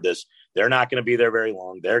you heard this, they're not going to be there very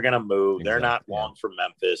long. They're going to move. They're not long for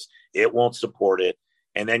Memphis. It won't support it.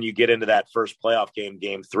 And then you get into that first playoff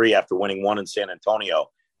game 3 after winning 1 in San Antonio.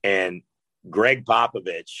 And Greg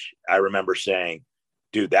Popovich, I remember saying,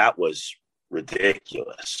 dude, that was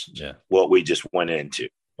ridiculous. Yeah. What we just went into.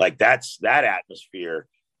 Like that atmosphere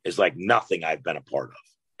is like nothing I've been a part of.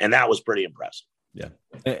 And that was pretty impressive. Yeah.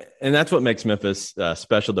 And that's what makes Memphis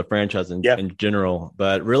special, the franchise in general.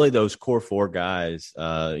 But really those core four guys,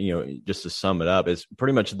 just to sum it up, is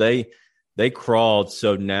pretty much they crawled.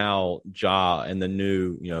 So now Ja and the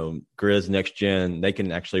new, Grizz next gen, they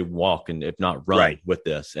can actually walk and if not run with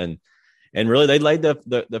this. And really they laid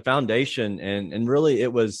the foundation and really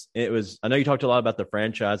it was, I know you talked a lot about the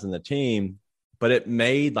franchise and the team, but it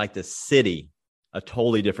made like the city a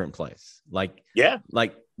totally different place. Like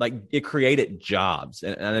it created jobs.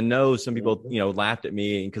 And I know some people, laughed at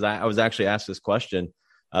me because I was actually asked this question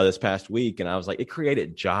this past week. And I was like, it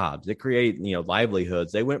created jobs. It created,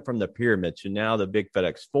 livelihoods. They went from the pyramid to now the big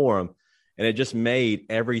FedEx Forum. And it just made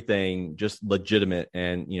everything just legitimate.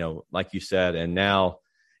 And, like you said, and now,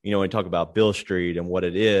 when you talk about Beale Street and what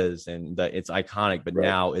it is and that it's iconic, but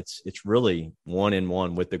now it's really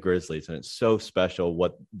 1-in-1 with the Grizzlies. And it's so special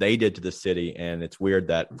what they did to the city. And it's weird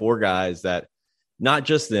that 4 guys that not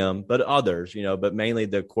just them, but others, but mainly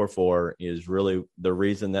the core 4 is really the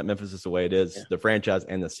reason that Memphis is the way it is, the franchise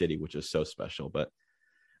and the city, which is so special. But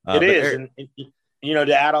it is. And,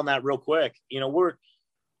 to add on that real quick,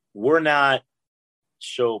 we're not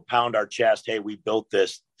so pound our chest, hey, we built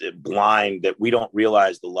this blind, that we don't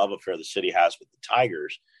realize the love affair the city has with the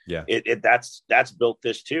Tigers. Yeah. That's built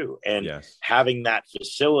this too. And having that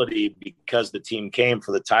facility, because the team came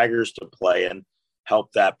for the Tigers to play and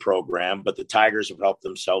help that program, but the Tigers have helped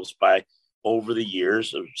themselves by over the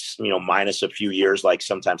years of, minus a few years, like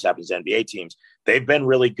sometimes happens to NBA teams, they've been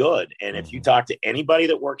really good. And if you talk to anybody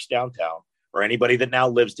that works downtown or anybody that now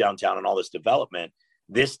lives downtown and all this development,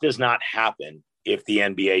 this does not happen if the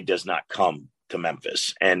NBA does not come to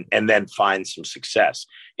Memphis and then find some success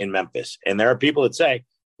in Memphis. And there are people that say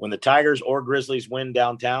when the Tigers or Grizzlies win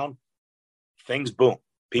downtown, things boom.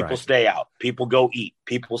 People stay out. People go eat.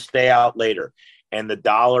 People stay out later. And the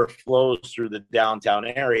dollar flows through the downtown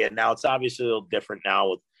area. Now, it's obviously a little different now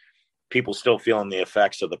with people still feeling the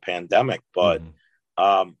effects of the pandemic. But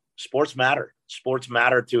sports matter. Sports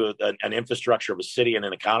matter to an infrastructure of a city and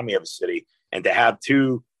an economy of a city. And to have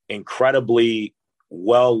 2 incredibly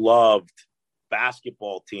well-loved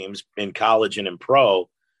basketball teams in college and in pro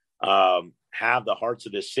have the hearts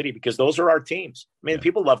of this city, because those are our teams. I mean,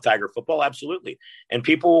 people love Tiger football, absolutely. And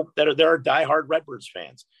people there are diehard Redbirds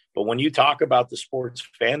fans. But when you talk about the sports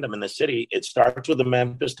fandom in the city, it starts with the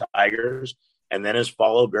Memphis Tigers and then is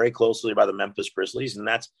followed very closely by the Memphis Grizzlies. And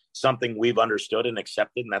that's something we've understood and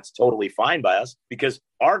accepted, and that's totally fine by us, because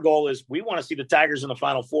our goal is we want to see the Tigers in the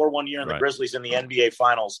Final Four one year and the Grizzlies in the NBA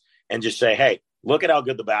Finals, and just say, hey, look at how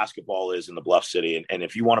good the basketball is in the Bluff City. And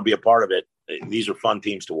if you want to be a part of it, these are fun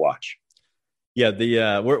teams to watch.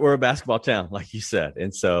 Yeah, we're a basketball town, like you said.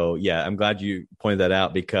 And so, I'm glad you pointed that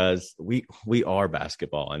out, because we are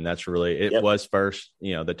basketball, and that's really, it was first,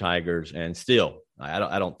 the Tigers, and still,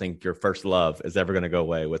 I don't think your first love is ever going to go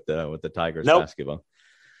away with the Tigers basketball.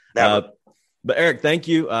 Never. But Eric, thank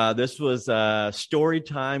you. This was story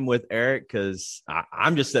time with Eric, because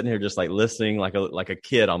I'm just sitting here just like listening like a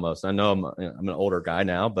kid almost. I know I'm an older guy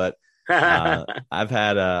now, but I've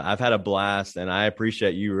had a blast, and I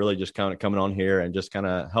appreciate you really just kind of coming on here and just kind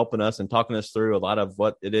of helping us and talking us through a lot of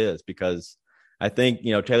what it is, because I think,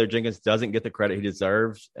 Taylor Jenkins doesn't get the credit he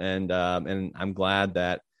deserves. And I'm glad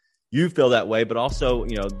that you feel that way, but also,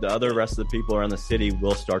 the other rest of the people around the city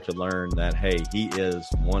will start to learn that, hey, he is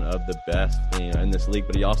one of the best, in this league,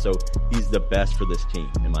 but he's the best for this team,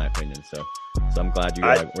 in my opinion. So I'm glad you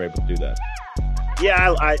were able to do that.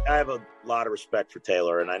 Yeah, I have a lot of respect for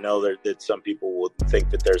Taylor, and I know that some people would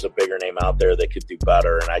think that there's a bigger name out there that could do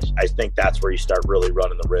better, and I think that's where you start really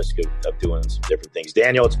running the risk of doing some different things.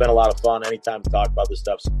 Daniel, it's been a lot of fun. Anytime to talk about this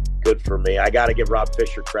stuff's good for me. I got to give Rob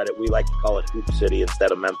Fisher credit. We like to call it Hoop City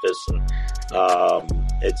instead of Memphis, and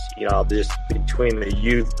it's just between the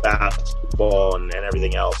youth basketball and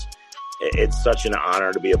everything else. It's such an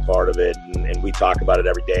honor to be a part of it, and we talk about it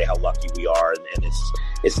every day, how lucky we are. And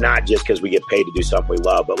it's not just because we get paid to do something we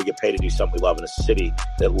love, but we get paid to do something we love in a city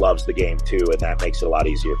that loves the game too, and that makes it a lot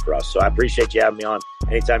easier for us. So I appreciate you having me on.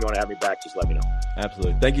 Anytime you want to have me back, just let me know.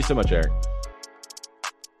 Absolutely. Thank you so much, Eric.